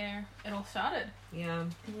back to where it all started, Yeah.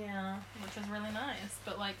 Yeah. which is really nice,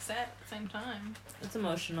 but like sad at the same time. It's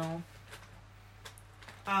emotional.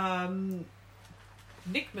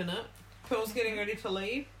 Nick minute. Pearl's getting ready to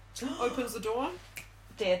leave. Opens the door.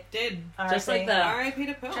 Dead. Dead. Just like that. R.I.P.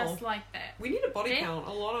 to Pearl. Just like that. We need a body Dead. count.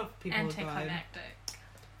 A lot of people have died. Anticlimactic.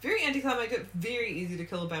 Very anticlimactic. Very easy to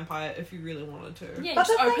kill a vampire if you really wanted to. Yeah, But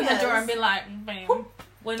just the open thing the door is- and be like, bam.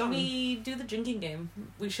 When Done. we do the drinking game,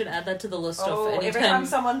 we should add that to the list Oh, of every time anytime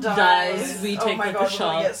someone dies, we oh take my like god, a we're gonna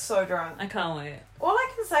shot. get so drunk. I can't wait. All I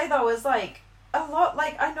can say though is like a lot.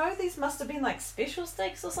 Like I know these must have been like special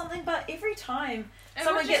stakes or something, but every time It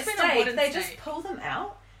someone would've just gets been a steak, wooden they steak. just pull them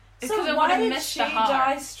out. Because So it why would've did missed she the heart.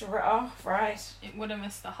 die straight? Oh, right, It would have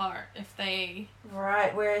missed the heart if they.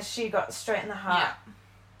 right. Whereas she got straight in the heart.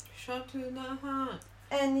 Shot to the heart.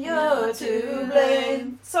 And you're Not to to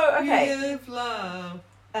blame. So okay, We give love.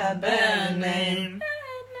 a bad name.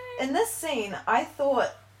 In this scene, I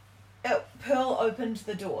thought Pearl opened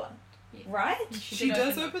the door, Yeah. right? She did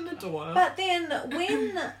does open the door. But then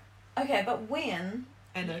when, okay, but when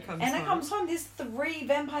Anna comes Anna home. comes home, there's 3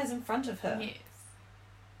 vampires in front of her, Yes.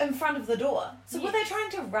 in front of the door. So were they Yes.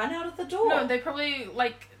 trying to run out of the door? No, they probably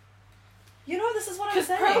like. You know, this is what I'm Because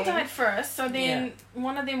saying. Pearl died first, so then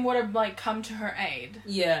one of them would have like come to her aid,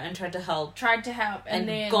 Yeah, and tried to help. tried to help, and, And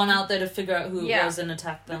then gone out there to figure out who it Yeah. was and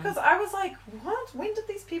attack them. Because I was like, what? When did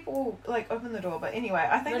these people like open the door? But anyway,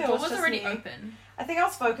 I think The it door was was just already me. open. I think I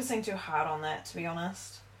was focusing too hard on that, to be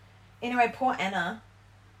honest. Anyway, poor Anna.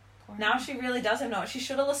 Now she really does have no. She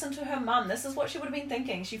should have listened to her mum. This is what she would have been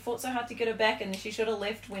thinking. She fought so hard to get her back, and she should have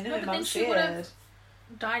left when No, her but mum then she said. would've-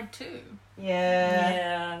 died too. Yeah.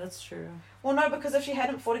 Yeah, that's true. Well, no, because if she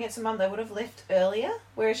hadn't fought against her mum, they would have left earlier.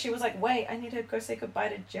 Whereas she was like, "Wait, I need to go say goodbye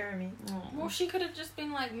to Jeremy." Well, she could have just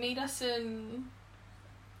been like, meet us in.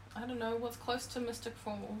 I don't know what's close to Mystic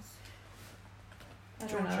Falls I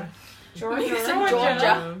don't know. Georgia. Meet us in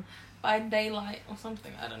Georgia by daylight or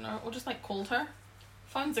something. I don't know, or just like called her.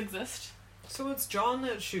 Phones exist. So it's John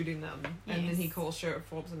that's shooting them, and then he Yes. calls Sheriff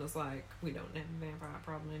Forbes and is like, "We don't have a vampire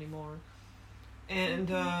problem anymore." And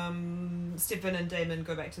Stefan and Damon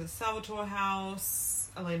go back to the Salvatore house.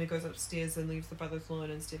 Elena goes upstairs and leaves the brothers alone,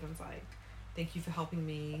 and Stefan's like, "Thank you for helping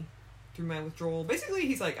me through my withdrawal. Basically,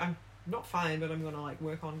 he's like, I'm not fine, but I'm gonna like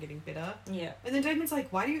work on getting better. Yeah. And then Damon's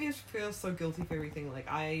like, why do you guys feel so guilty for everything? Like,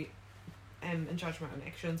 I am in charge of my own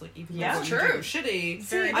actions. Like, even Yeah, though it's you do true. it shitty,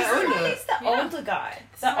 Very I true. own it. He's the Yeah. older guy,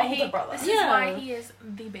 This the is why older brother. This is Yeah. why he is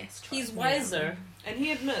the best choice. He's wiser And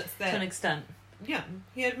he admits to an that, extent. yeah,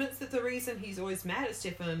 he admits that the reason he's always mad at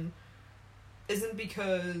Stefan isn't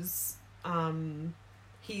because,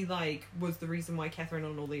 he, like, was the reason why Catherine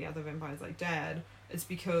and all the other vampires, like, died. It's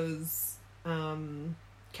because,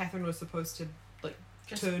 Catherine was supposed to, like,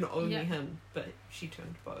 Just- turn only yeah. him, but she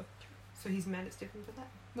turned both. So he's mad at Stefan for that.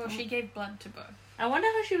 Well, she gave blood to both. I wonder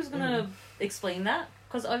how she was gonna explain that,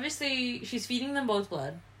 because obviously she's feeding them both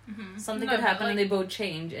blood. Mm-hmm. Something could happen and they both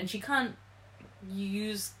change, and she can't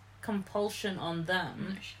use compulsion on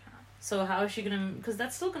them. No, she can't. So how is she gonna? Because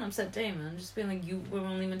that's still gonna upset Damon. Just being like, you were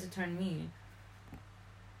only meant to turn me.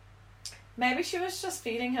 Maybe she was just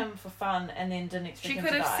feeding him for fun and then didn't expect She him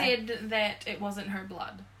could to have die. said that it wasn't her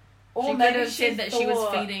blood. Or She could maybe have said that she was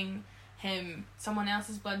thought- feeding him someone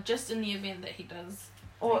else's blood just in the event that he does.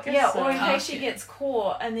 Or I guess yeah, so. or in Oh, case she shit. gets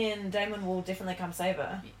caught, and then Damon will definitely come save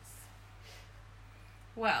her. Yes.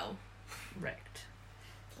 Well, Wrecked.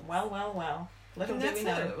 Well. Little And do that's we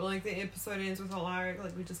know. it. Like, the episode ends with Alaric,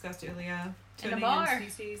 like we discussed earlier, In a turning bar. in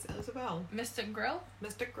Cece's Isabel. Mystic Grill,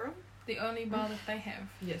 Mystic Grill? the only bar that they have.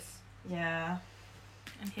 Yes. Yeah.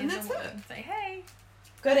 And And here's that's a woman. Say hey.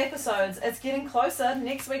 Good episodes. It's getting closer.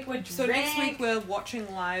 Next week we're So next week we're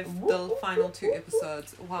watching live the final 2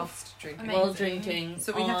 episodes whilst drinking. Amazing. While drinking.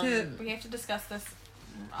 So we have to- We have to discuss this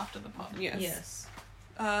after the pod. Yes. Yes.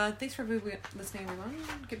 Thanks for listening, everyone.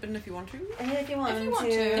 Get bitten if you want to. If you want If you want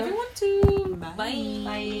to. to. If you want to. Bye.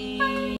 Bye. Bye.